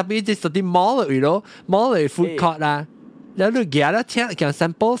Costco 咧特別即係啲 mall 嚟咯 ，mall 嚟 food court 啦。然後你夾啦，聽講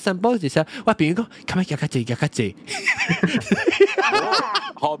sample 就係，我朋友講，咁樣夾較濟。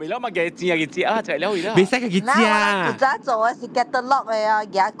後邊嘛嘅字啊，就係了啦。未使嘅字啊。嗱，我做嘅是 catalog 嘅啊，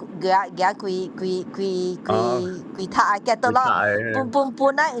夾幾塔啊 catalog，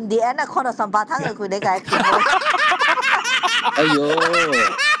半啦 ，in the end 啊，看到三百湯嘅佢哋嘅。哎呦！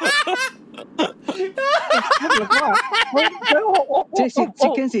這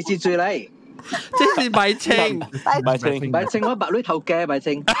件事是最嚟。這是米青，我白女頭嘅米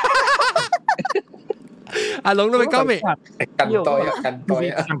青。阿龍都未講咩？上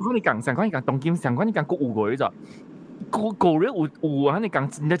關你講東京，上關你講國有個咋？個咧有肯你講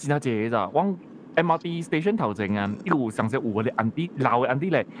真真濟咋？往 MRT station 頭前啊，有上次有嗰啲安迪老嘅安迪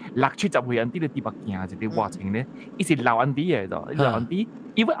咧，60-70歲安迪咧啲白行一啲話情咧，伊是老安迪嘅咋？老安迪，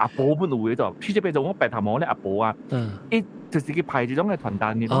因為阿婆本有嘅咋，譬如譬如我白頭毛咧阿婆啊，伊就是佢排這種嘅傳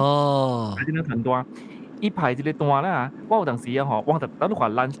單嘅，排這種傳單，伊排這個單啦，我有當時啊嗬，我特等你話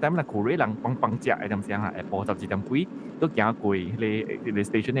lunch time 啦，佢哋人幫食嘅咁樣嚇，下晡12點幾都行過你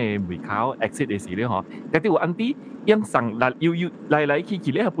station 嘅門口 exit 嘅時咧嗬，但係有安迪因上嚟要嚟去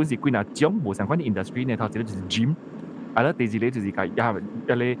咧，本時佢嗱種無相關嘅 industry 呢，頭先就是 gym，啊啦第二咧就是個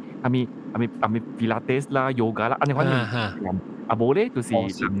咧係咪 pilates 啦 yoga 啦，安尼反正。啊，無咧就是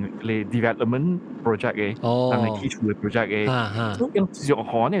嚟 development project 嘅，但係基礎嘅 project 嘅，所以用學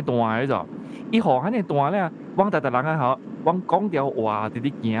呢段嘅就，伊學呢段咧，往大人啊嗬，往講條話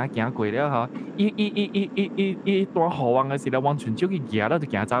啲行過了嗬，伊段學往嘅時咧，往全州去行啦，就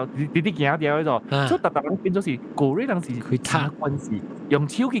行走，啲行掉就，所以大人變咗是個人當時佢插關係，用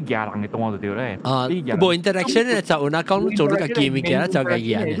手去行人嘅段就對咧。冇 interaction 咧就嗱講做呢個見面嘅就嘅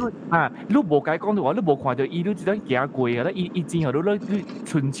嘢。啊，你無解講到話，你無看到伊你只得行過嘅啦，伊之後你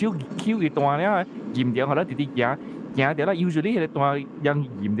順手撿一段咧，鹽掉後咧啲行掉啦，usually 係段讓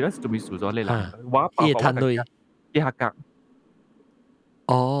鹽掉咧就咪數咗你啦。一攤對一下格。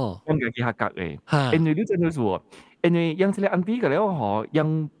哦，咁嘅一下格嘅，因為你真係說，因為樣子咧安迪嘅咧，嗬，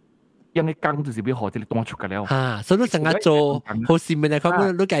樣嘅工就是俾學者當出嘅咧。所以你成日做好市民嚟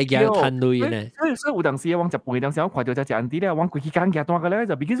講，你計嘅攤對咧。所以有當時往日本嘅當時，我看到只安迪咧，往過去間嘅單嘅咧，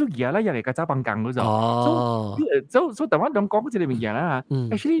就比較嘢啦，人哋嘅揸棒工嗰種。所以台灣兩講嗰隻裡面嘢啦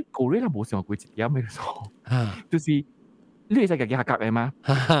，actually 個人冇上過一點嘅錯，就是你係嘅一下格嘅嘛。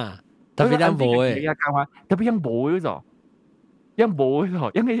特別樣冇嘅，特別樣冇嗰種。樣冇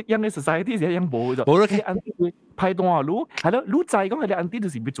咗，因為 society 係樣冇咗。冇咯，佢安迪會派單啊，係咯，你仔講係你安迪就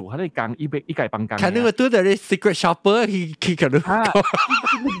是要做喺你工，依家幫工。看你個對的，你 secret shopper 去嗰度。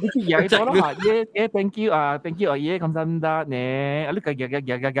你嘢咗咯嚇，嘢 thank you 啊 ，thank you 啊，嘢咁真得呢？你個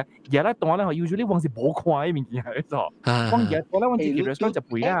嘢啦，單啦，usually 往時冇看呢面嘢喺度。往嘢我咧往自己 restaurant 就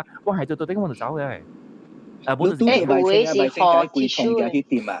背啦，往係做到頂我就走嘅。本都係買成貴同嘅啲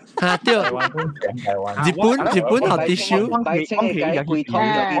店啊！對，日本學 tissue， 買成係貴同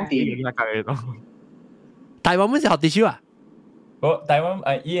嘅啲店。台灣本是學 tissue啊？台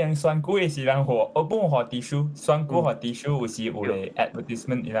灣以前選舉嘅時人學，我本學 tissue， 選舉學 tissue 有時有嚟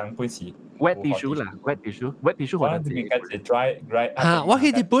advertisement，人本是 wet tissue 啦 ，wet tissue 可能係dry。我去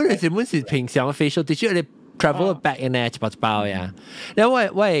日本嘅時本是平常嘅 facial tissue，你。travel back 嘅呢，一包呀。然後我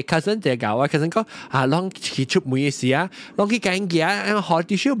cousin 就講，我 cousin 講啊，啷去出門嘅時啊，啷去揀嘢，學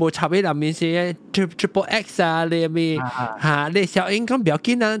啲書冇插喺裡面先 ，triple X 啊，你咪嚇，你小英講唔要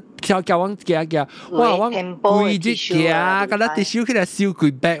緊啊，小教我夾，哇，我貴啲夾，嗰粒啲書佢嚟燒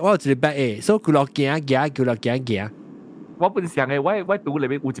佢 back，我自己 back 誒，所以佢落夾。我本上嘅我讀裏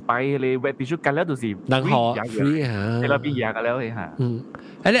面有一排咧 wet tissue 隔了就是能學 free 嚇，你那邊嘢嘅了嚇。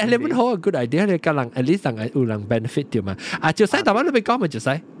你本好 good idea，你個人 at least 有人 benefit 掉嘛？啊，就使台灣你咪講咪就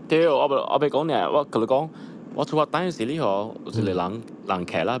使。對，我咪講呢，我同你講，我出發單嗰時呢個就是人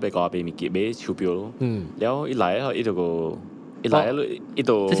劇啦，俾個俾咪買鈔票咯。然後一來啊，一度，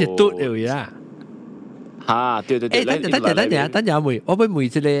這是嘟嚟嘅啦。嚇，對。等陣妹，我俾妹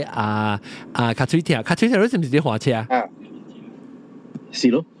即個卡嘴條你是唔是啲火車啊？是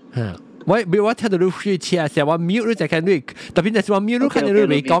咯。我聽到你開車時，我 mute 你就看你，特別係我 mute 看到你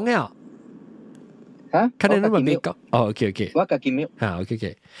未講嘅。嚇？看到你未講。哦 ，OK。我個 mute。嚇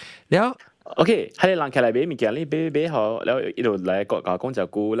 ，OK。然後 OK，係人劇嚟俾物件，你俾好，然後一路嚟講就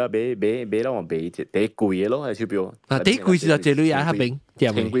估啦，俾啦我俾第貴嘅咯，係鈔票。第貴是就借女啊，邊？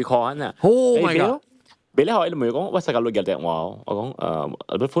前貴款啊。Oh my god！俾你好，你咪講，我成日錄嘅電話，我講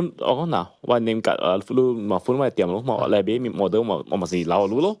你款，我講嗱，我念格錄嘛款我點咯，我嚟俾我都我咪是留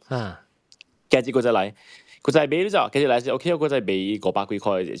錄咯。跟住佢就嚟，佢就係俾咗，跟住嚟先 OK，佢就係俾500幾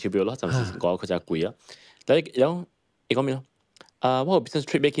塊鈔票咯，暫時講佢就係貴啦。但係有你講咩咯？我 business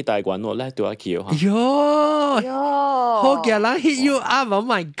trip 去台灣喎，咧對我去嚇。喲，好嘅啦 hit you up，Oh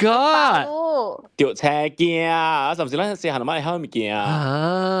my god！掉車鏡啊，甚至咧試下買香物件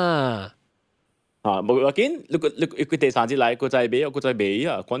啊。冇要緊，你第三節嚟，佢再俾，佢再俾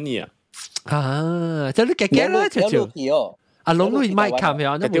啊，關你啊。就你嘅啦，就。啊，老女買卡咩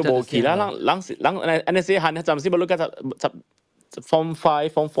啊？你掉冇去啦，人你試下，暫時冇錄緊就 form 5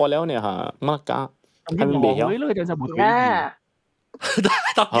 form 4แล้วเนี่ยฮะมากะให้มันเบี้ยเลยจะบ่ถูก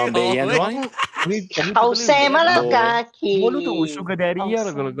เบี้ยน้อย後射乜啦假期？我都做 sugar daddy 啊，我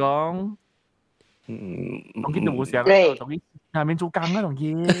講，當然都冇成，當然下面做工啊，當然。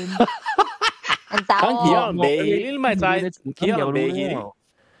當然未，你咪就係佢又未。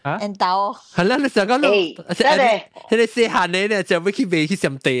anh tao 係啦，你成個你試下你咧就會去買去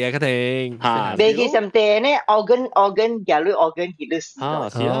上地啊，肯定。買去上地呢 organ 假如 organ 佢都死。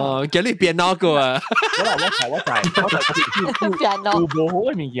叫你變那個啊！我有無好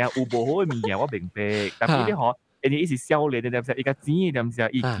嘅物件，我明白。但係你可，人哋一時少年，你點知？一個錢，點知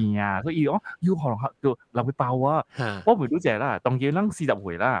意見啊？所以我要可能就留去包啊。我唔到謝啦，當然人40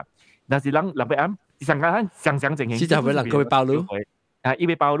歲啦，但是人留俾啱上間上情形。40歲人佢會包咯。一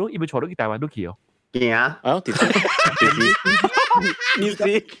邊包咯，一邊坐到去台灣都去哦。驚啊！你知？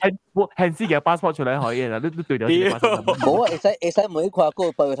係自己嘅 passport 出嚟可以啦，都對到自己 passport。冇啊，會使每跨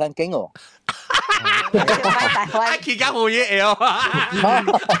過報山經哦。期間好嘢哦。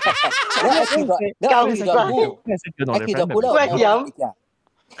夠晒。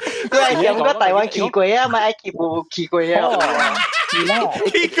喂飲，個台灣去過啊，咪去冇去過啊？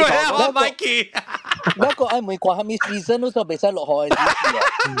去過啊，我咪去。嗰個係每個係咪 season 都就俾晒落去。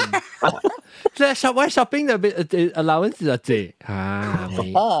即係 shopping 就俾allowance 就借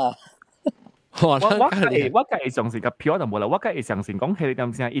我計上線嘅票就冇啦，我計上線講起你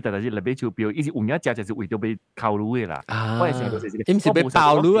點先，依度就係嚟俾钞票，以前換一隻就是為咗俾扣路嘅啦。我係成日都係，唔是俾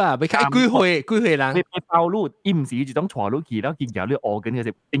爆路啊，俾開幾歲人？俾爆路，而唔是一種坐路去啦，見有啲餓緊嘅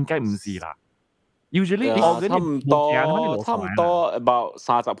就應該唔是啦。Usually 差唔多 about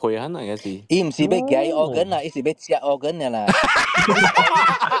 30歲可能嘅事。伊唔是要計餓緊啦，伊是要食餓緊嘅啦。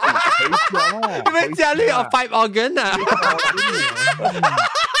你要食你要5餓緊啊？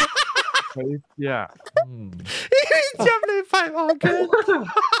佢知啊，你食你5餓緊。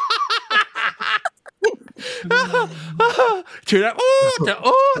除咗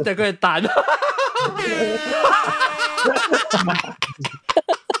就佢係蛋。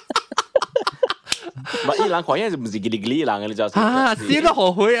唔係，伊人看嘢就唔是吉利吉利人嘅，你就死都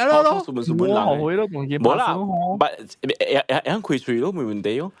後悔啊咯，後悔咯，仲要冇啦，唔係有開嘴咯，冇問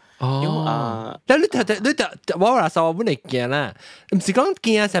題咯。但你我話實話本嚟驚啦，唔是講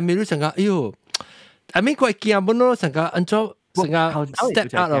驚上面都成個，哎呦，阿美國驚本咯，成個按咗成個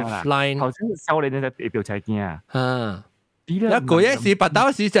step out of line，頭先收你呢隻表仔驚啊！一個月時八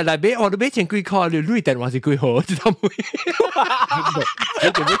刀時就嚟俾我哋俾錢幾塊，你累定還是幾好？知道冇？你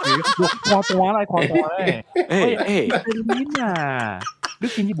做乜嘢？跨段咧！誒啊！你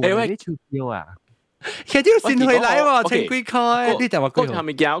見啲冇啲钞票啊？其實要先去嚟喎，錢幾塊？呢就話幾好。佢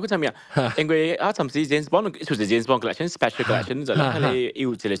咪叫佢係咪？因為啊，甚至 James Bond 出自 James Bond collection special collection 就係你要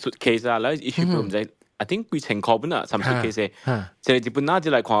一個 suitcase 啊，然後一全部唔使。I think 幾千塊本啊，甚至其實就係日本拿起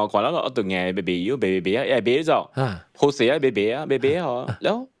來看啦，我對嘅俾啊，一俾就好勢啊，俾啊，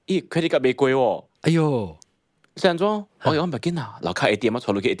然後咦佢哋個俾貴喎，哎呦，上咗我唔係見啊，樓下 ATM 啊，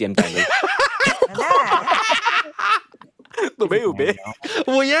坐到去 ATM 站嚟，都俾，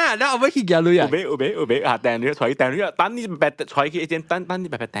會啊，你我咪去嘅女啊，俾啊，訂你坐你啊，等你白坐去 ATM 等你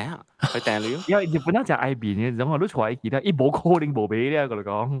白訂啊，去訂你。因為日本人就愛邊嘅，咁我都坐喺其他，伊冇可能冇俾咧，佢哋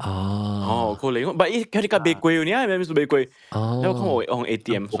講。哦，可能，唔係佢哋個俾貴呢，係咪數俾貴？因為我用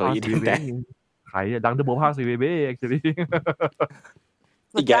ATM 所以點訂？係啊，人都冇拍水俾，actually。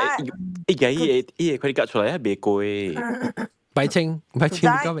而家佢哋夾出嚟係俾貴，買清。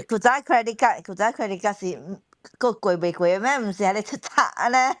佢仔 credit card 是。個貴未貴咩？唔是係你出冊啊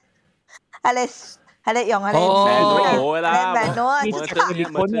咧，係你用係你冇啦，你攞啊！你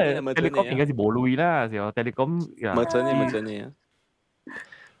講應該是冇類啦，時候但係你講冇真嘅。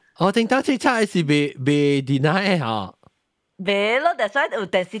我聽到出冊係未 deny 嚇，未咯，但係有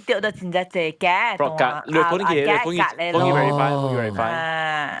電視掉到真係借嘅，同啊你講嘅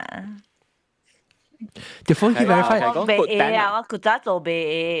verify。條風險 verify。我BA啊，我古早做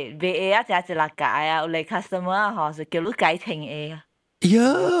BA 啊，就係一個啊，有嚟 customer 啊，嗬，就叫你改成 A 啊。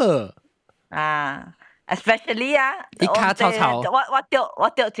喲！啊 ，especially 啊，我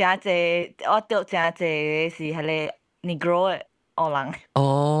掉正是係你 Negro 嘅俄人。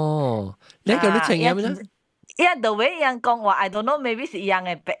哦，你叫你請嘅咩？ the way 一樣講話 I don't know maybe 是一樣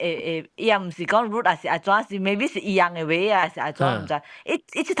嘅一樣唔是講 root 還是安怎是 maybe 是一樣嘅 way 啊是安怎唔知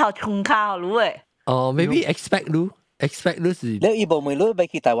一直頭衝卡路誒哦 maybe expect 路是你伊無問路要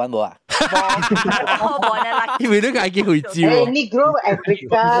去台灣無啊？因為你家己會招。你 grow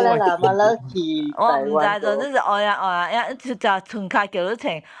Africa 啦，嘛啦去我唔台灣知，總之是我呀，就存卡叫你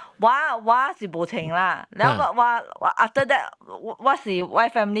請，我是無請啦。然後我 after that 我是我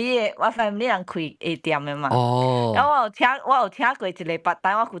family 人開店嘅嘛。哦。然後我有請過一個白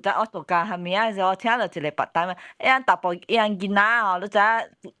單，我負責我做家下面啊時候，我請咗一個白單嘛，一樣大部一樣囡仔哦，你知影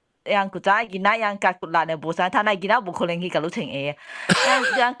？yang kucai gina yang kakulan ne bosan tanah gina buku lagi kalau ceng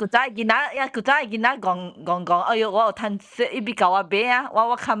yang kucai gina gong ayo wa tan se ibi kawa be ya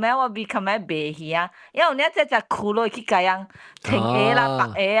wa kame wa bi kame be hi ya ni aja kulo ki kayang ceng la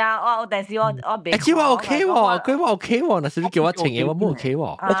pak ya wa但是我be 其實我 OK 喎，佢話 OK 喎，那是你叫我ceng我冇 OK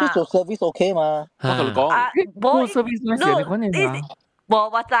喎。你做 service OK 嘛？我同你講，冇 service 咩事？你講你嘛？我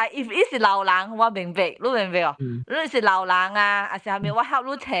知 if 伊是老人我明白你明白哦你是老人啊還是下面我help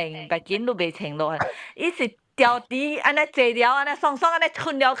你請白緊你未請落伊是掉啲安尼坐了安尼爽爽安尼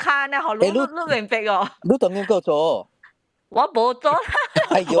吞了卡安尼好你明白哦你當然夠做我冇做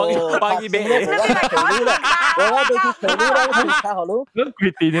哎呦幫伊買我要去求你啦我卡好咯你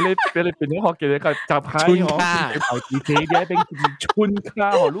決定你俾你學嘅個集牌春卡投資者嘅一邊春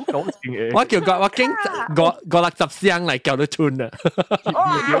卡好咯講情嘅我叫我經560箱嚟叫你春啊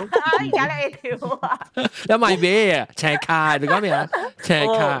哇而家你條啊有買咩啊斜卡你講咩啊斜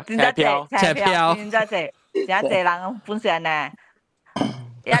卡斜票真係人本身呢呀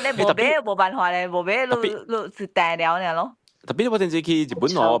你冇買冇辦法咧冇買你是大了呢咯tapi我陣時去日本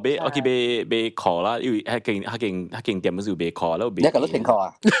我去買 call 啦，因為間店嗰時買 call 啦，你咁都停 call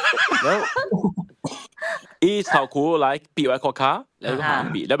啊？然後伊頭庫來比我 call 卡，然後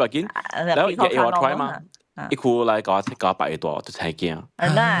行比，你唔見？然後一我 try 嘛，一庫來搞8多，就才驚。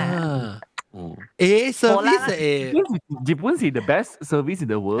service 日本是 the best service in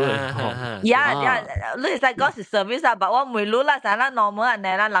the world。呀，你其實嗰時 service 啊，但我唔รู้啦，但係咱 normal 人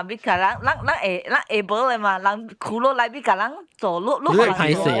咧，咱比較咱 able 嘅嘛，咱苦勞來比較咱做，你係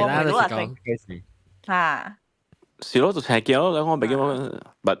派死啦，你講嚇。是咯，就才驚咯，我未見我，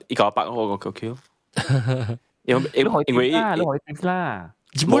但180我個 QQ。因為你可以貼啦。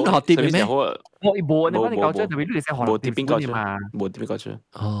日本學啲咩？我冇，你講你教咗特別你識學冇啲邊教咗嘛？冇啲邊教咗。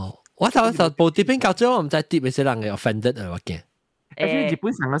哦。我頭部啲邊教咗，我唔知啲咩些人嘅 offended 啊，我驚。日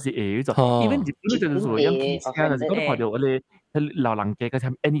本上嗰時嗰種，因為日本嗰陣時有啲時間，就是講到我哋老人家嗰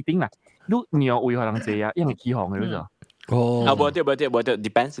啲 anything 啦，你要為何人做啊？因為起行嘅嗰種。哦。啊，冇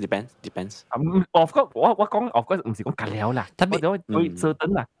，depends。我講of course 唔是講隔了啦，特別我做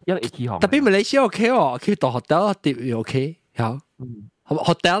等啦，因為起行。特別馬來西亞 OK 喎，去到 hotel 碟 OK，好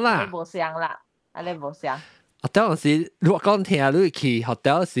，hotel 啦。你冇想啦，你冇想。hotel 時，你話講聽啊，你去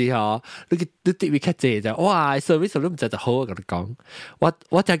hotel 時候，你啲位較濟就，哇 service 你唔知就好，我同你講，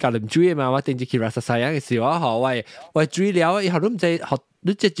我真係教你唔注意嘛，我定住去 Rasa Sayang 嘅時候，我注意了，以後你唔知學，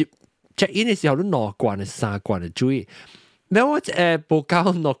你直接 check in 嘅時候，你2罐定3罐嚟注意，然後我報告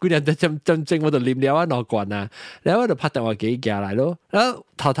2罐人真正我就啉了2罐啊，然後我就拍電話給佢嚟咯，然後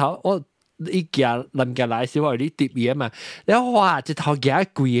頭我一件臨嘅來時我有啲碟嘢嘛，然後哇，一頭嘢貴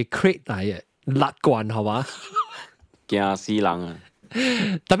嘅 crate 嚟嘅。6罐係嘛？驚死人啊！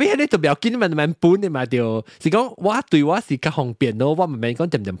特別係你特別要緊慢慢搬嘅嘛，就是講我對我是較方便咯，我唔免講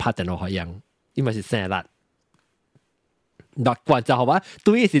點拍電話樣，因為是生力6罐就係嘛，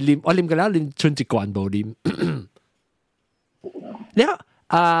對是啉我啉嘅啦，啉剩1罐冇啉。你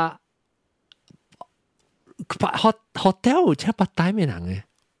啊，hotel 有請8咩人嘅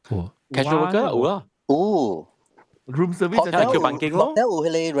？casual 嘅有啊，哦。room service 就叫辦經咯。有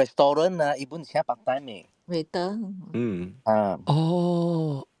迄個 restaurant 啊，伊本請白帶咩？waiter。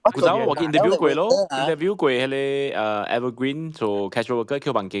哦。我見 interview 過咯 ，interview 過迄個evergreen 做 casual worker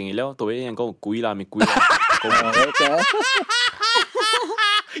叫辦經嘅咯，對人講貴啦，咪貴啦。佢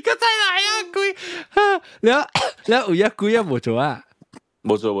真係啊貴，你有一貴啊冇做啊？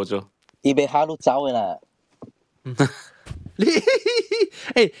冇做。伊被下路走嘅啦。因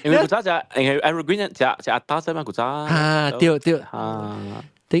為古早就因為 evergreen 就阿打啫嘛，古早啊，對啊，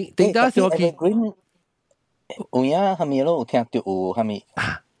頂到時我見 evergreen 有影係咪咯？有聽到有係咪？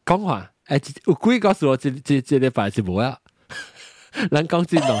講話有幾個數這禮拜是冇啊，人講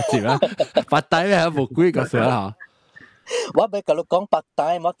真攞住啊，八帶咩冇幾個數啊？我咪甲你講八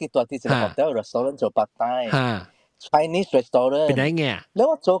帶，我記住啲一個 hotel restaurant 做八帶 ，Chinese restaurant。邊嚟嘅？你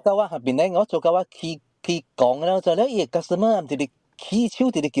我做到我係邊嚟？我做到我去講啦，就咧伊個什麼唔係你起手，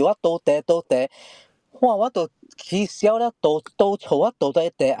你叫我倒地，看我都起笑了，倒错我倒到一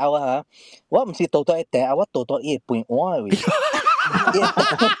地後啊！我唔是倒到一地後，我倒到伊半碗嘅位。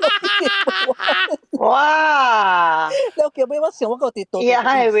哇！了叫咩？我想我個地倒。呀，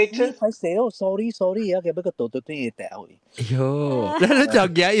係 waitress。睇死哦 ，sorry，啊，叫咩個倒到對一地後。哎呦，你就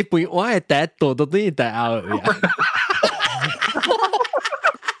驚伊半碗嘅地倒到對一地後嘅。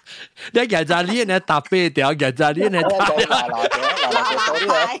你日仔呢呢搭飛掉，日仔呢呢搭。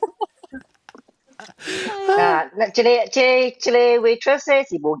啊，那這個 waitress 咧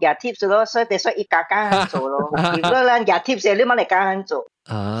是冇夾 tips 咯，所以得說一家間做咯。如果咱夾 tips，你冇嚟間做。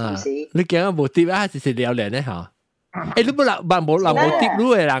啊，你驚冇 tip 啊？是聊人咧嚇？誒，你冇冇 tip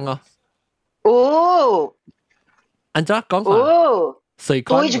路嘅人哦？哦，按怎講法？哦，對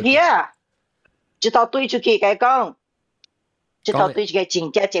出去啊！一道對出去嘅講，一道對出去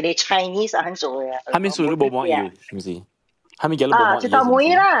真正一個 Chinese 肯做嘅。下面屬於冇網要，是唔是？下面叫你冇網要。啊，一道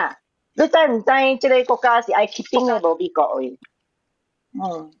妹啦。你知唔知即個國家是愛 keeping 嘅冇美國嘅？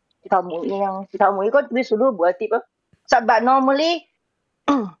一頭梅樣，一頭梅個你數都冇一啲咯。But normally,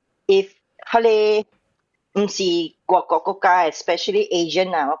 if 佢哋唔是外國國家 ，especially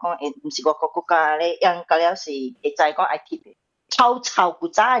Asian 啊，我講唔是外國國家咧，人嗰啲是會知講愛 keep 嘅。超古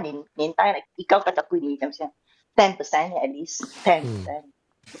早年代咧，1990幾年咁先，10% at least 10%。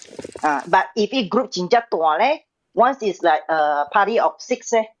啊 ，but if a group 真正大咧 ，once is like party of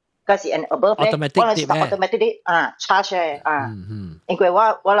 6咧。嗰時 and above 咧，我哋 automatically charge 嘅因為我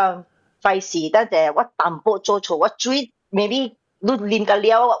諗費事得嘅，我淡薄做錯，我追 maybe 你練個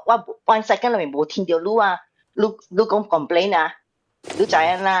了，我 1 second 裏面冇聽到你啊，你講 complain 啊，你知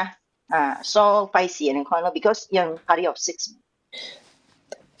影啦，so 費事你看咯 ，because 用 party of 6。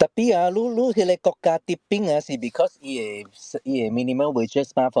tapi啊，你迄個國家啲兵啊，是 because 伊個 minimum wages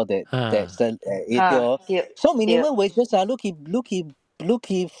嘛 for that 對，so minimum wages 啊，你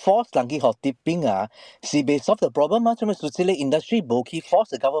去 force 人去學啲兵啊，是未 solve the problem 啊？做咩？所以呢 industry 冇去 force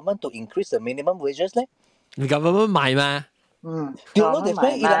the government to increase the minimum wages 咧？你 government 買嘛？對咯，就所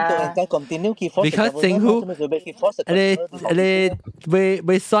以伊人都應該 continue 去 force。because 政府，你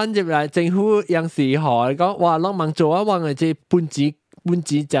未算入嚟，政府有時學講，哇，攏忙做啊，忘嘅即本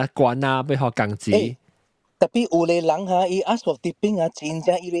子就管啊，要學工資。特別有啲人嚇，伊 ask for 啲兵啊，真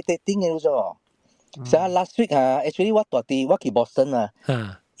正 irritating 嘅咗。sa last week actually 我去 Boston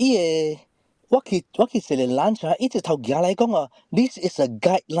我去食個 lunch 一直頭家嚟講this is a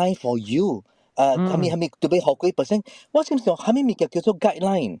guideline for you 係咪特別學幾 percent 我心想係咪物件叫做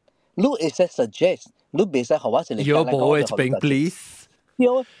guideline 你會使 suggest 你別使學我食嚟有冇 explain please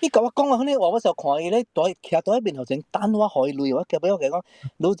有你甲我講呢我就看伊咧徛喺邊頭前等我可以累我叫俾我講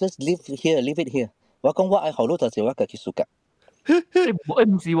你 just leave it here 我講我愛學你就我家己輸㗎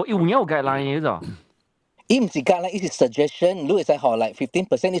唔是喎，要有 guideline 嘅咋？伊唔是 guideline，伊是 suggestion。你會使學 like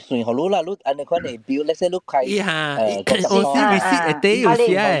 15%，你算學你啦，你按你看你表，你使你開我先 receipt 一啲有時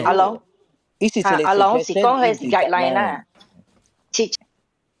係。阿郎是講嘅是 guideline 啦。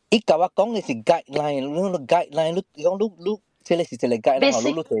伊甲我講嘅是 guideline，你 guideline，你講你即係是即係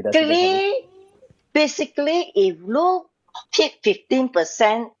guideline， Basically, if you take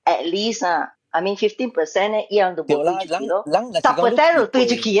 15% at least I mean 15% 咧，一樣都冇對住佢咯，10% 就對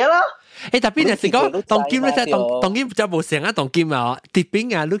住佢咯。特別係講當金咧，當金就冇成啊，當金啊，啲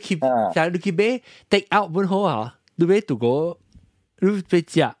邊啊，你去買 take out 本好啊，你買度個，你買食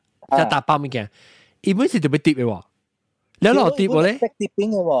就大包物件，伊本是特別跌嘅喎，你攞跌喎咧？跌邊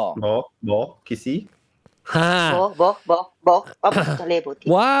嘅喎？冇，其實。冇，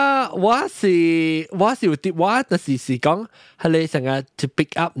我是有碟，我就是講係你成日去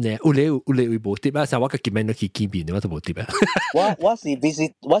pick up 呢，有你冇碟啊？成我個見面都去見面，我都冇碟啊。我是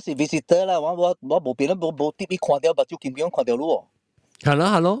visitor 啦，我冇變啦，冇碟，你看到把就見面看到你喎。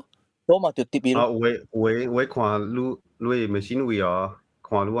係咯，我嘛就碟你。我看你 machine 位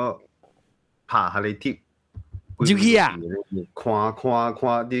看你拍下你碟。就去啊！看，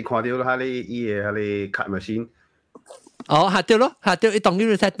你看到佢哋伊個佢哋 cut machine。下掉咯，下掉，你當然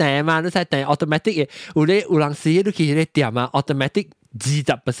你使訂嘛，你使訂 automatic 嘅，有人試你去嗰啲店啊 ，automatic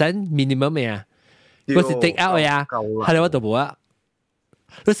 20% minimum 嘅啊，嗰時 take out 嘅啊，係你我度冇啊，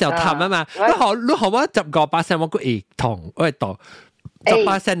你成日氹啊嘛，你學我15%，我個痛，我係度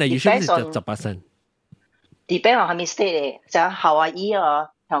10%啊，要先係10%。depend on 係咪 state 嘅，就夏威夷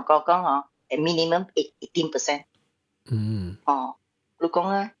同我講minimum 18%。你講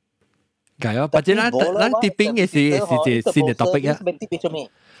啊？係啊，或者咱啲邊嘅是先嚟特別啊。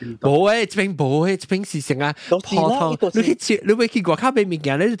冇誒，這邊是成啊，破湯。你去外口買物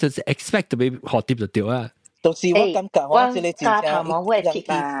件咧，就是 expect to 俾學碟就掉啊。到時我感覺我這裡真家正頭冇會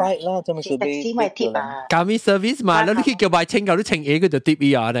貼啊， fight 啦，做咩事俾 taxi 咪貼啊，搞咩 service 嘛？你去叫買清夠都清嘢，佢就跌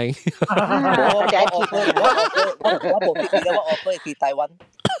伊啊！你我冇貼嘅，我可以去台灣。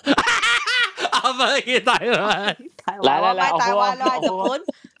我唔去台灣，來，台灣來日本，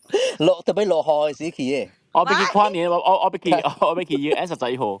特別落河時期嘅。我俾佢跨年，我俾佢year end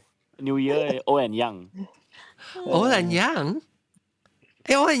 11號 New Year old and young。old and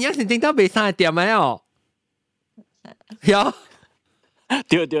young，old and young 是點解未三點嘅哦？有。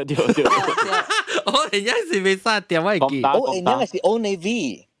對。old and young 是未三點我記。old and young 係 Old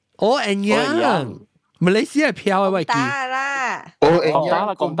Navy。old and young，馬來西亞票我記。打啦。old and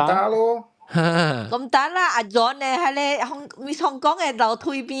young 咁打咯。咁打啦，阿 John 咧喺咧香港嘅樓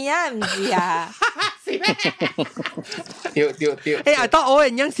梯邊啊，唔是啊？是咩？對。誒，我當 old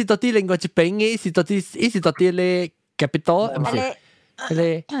and young 是到啲另外一邊嘅，是到啲咧 capital，唔是。係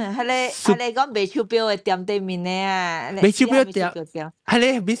咧講未超標嘅店對面咧啊，未超標店，係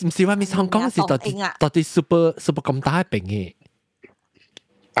咧唔是話咪香港是到啲 super 咁大邊嘅。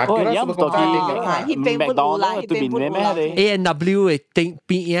哦，而家唔到啲麥當勞對面咩？A&W 嘅頂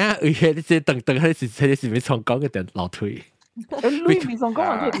邊啊，而且你等係咪香港嘅店樓梯？你咪香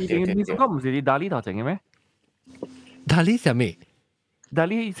港人即係香港唔是你大理頭整嘅咩？大理係咩？大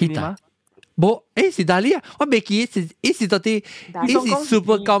理是嗎？冇，是大理啊！我未記是到啲，是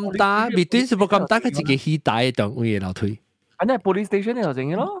super 咁大 ，between super 咁大，佢自己起大嘅檔位嘅樓梯。啊，你係 police station 嘅頭整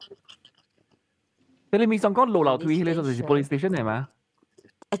嘅咯？你咪香港路樓梯，你就係 police station 係嘛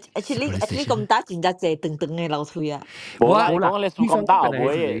？actually 咁大真係謝等嘅樓梯啊！我講你 super 咁大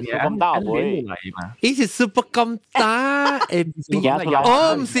會，super 大會。呢是 super 咁大誒，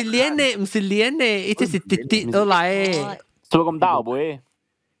哦，唔是連嘅，唔是連嘅，呢啲是跌落嚟。super 咁大會。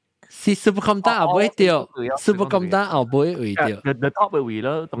是 super 咁大後尾掉 ，super 咁大後尾位掉。The top 嘅位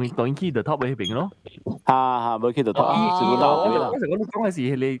咯，當然 key the top 嘅邊咯。冇 key the top， super 大會啦。我講嘅是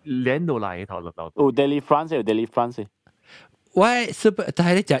你連到嚟頭就。有 Daily France 有 Daily France。喂 super， 但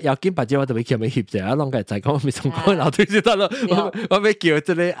係你就有見白紙我就未叫咪協啫，我諗嘅就係講咪從講樓梯先得咯。我咪叫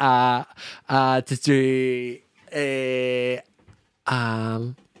即係就是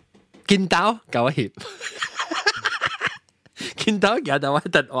見到搞一協。見到有但我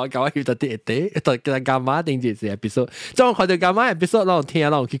特我搞去特啲啲，特幹媽定住是 episode， 即係我看到幹媽 episode， 讓我聽，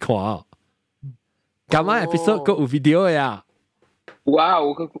讓我去看哦。幹媽 episode 個有 video 嘅呀。哇！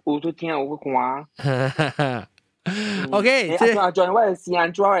我都聽，我看。OK， 即係阿 John， 我係試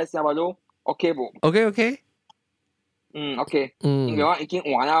安裝嘅時候都 OK 不 ？OK。OK。因為我已經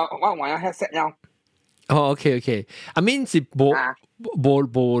換咗，我換咗 headset 咗。哦 ，OK。I mean 是冇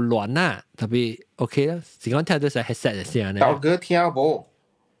亂啊，特別 OK 啦。時講聽到係 headset 嘅聲咧。豆哥聽冇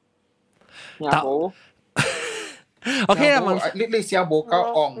？OK 啦，你聲冇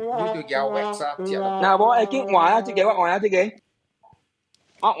夠 on， 你就叫 WhatsApp 接。嗱，我已經換咗自己，我換咗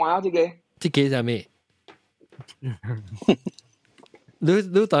自己。自己係咩？你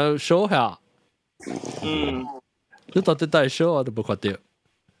當 show 下？你到底係 show 我都冇看到。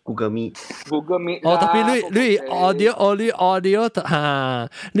Google Meet。哦，特別你 audio 嚇，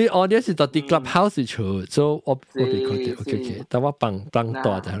你 audio 是到啲 clubhouse 出，所以我哋看到 OK， 但我放大就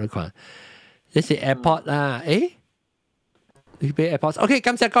喺度看。呢是 AirPod 啦，你俾 AirPod。OK，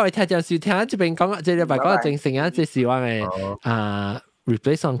 感謝各位聽眾收聽，呢邊講即係禮拜講正成啊，即係話嘅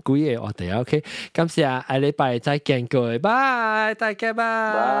replace 上貴嘅我哋 OK， 感謝下禮拜再見各位，拜大家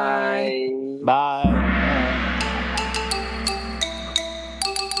拜。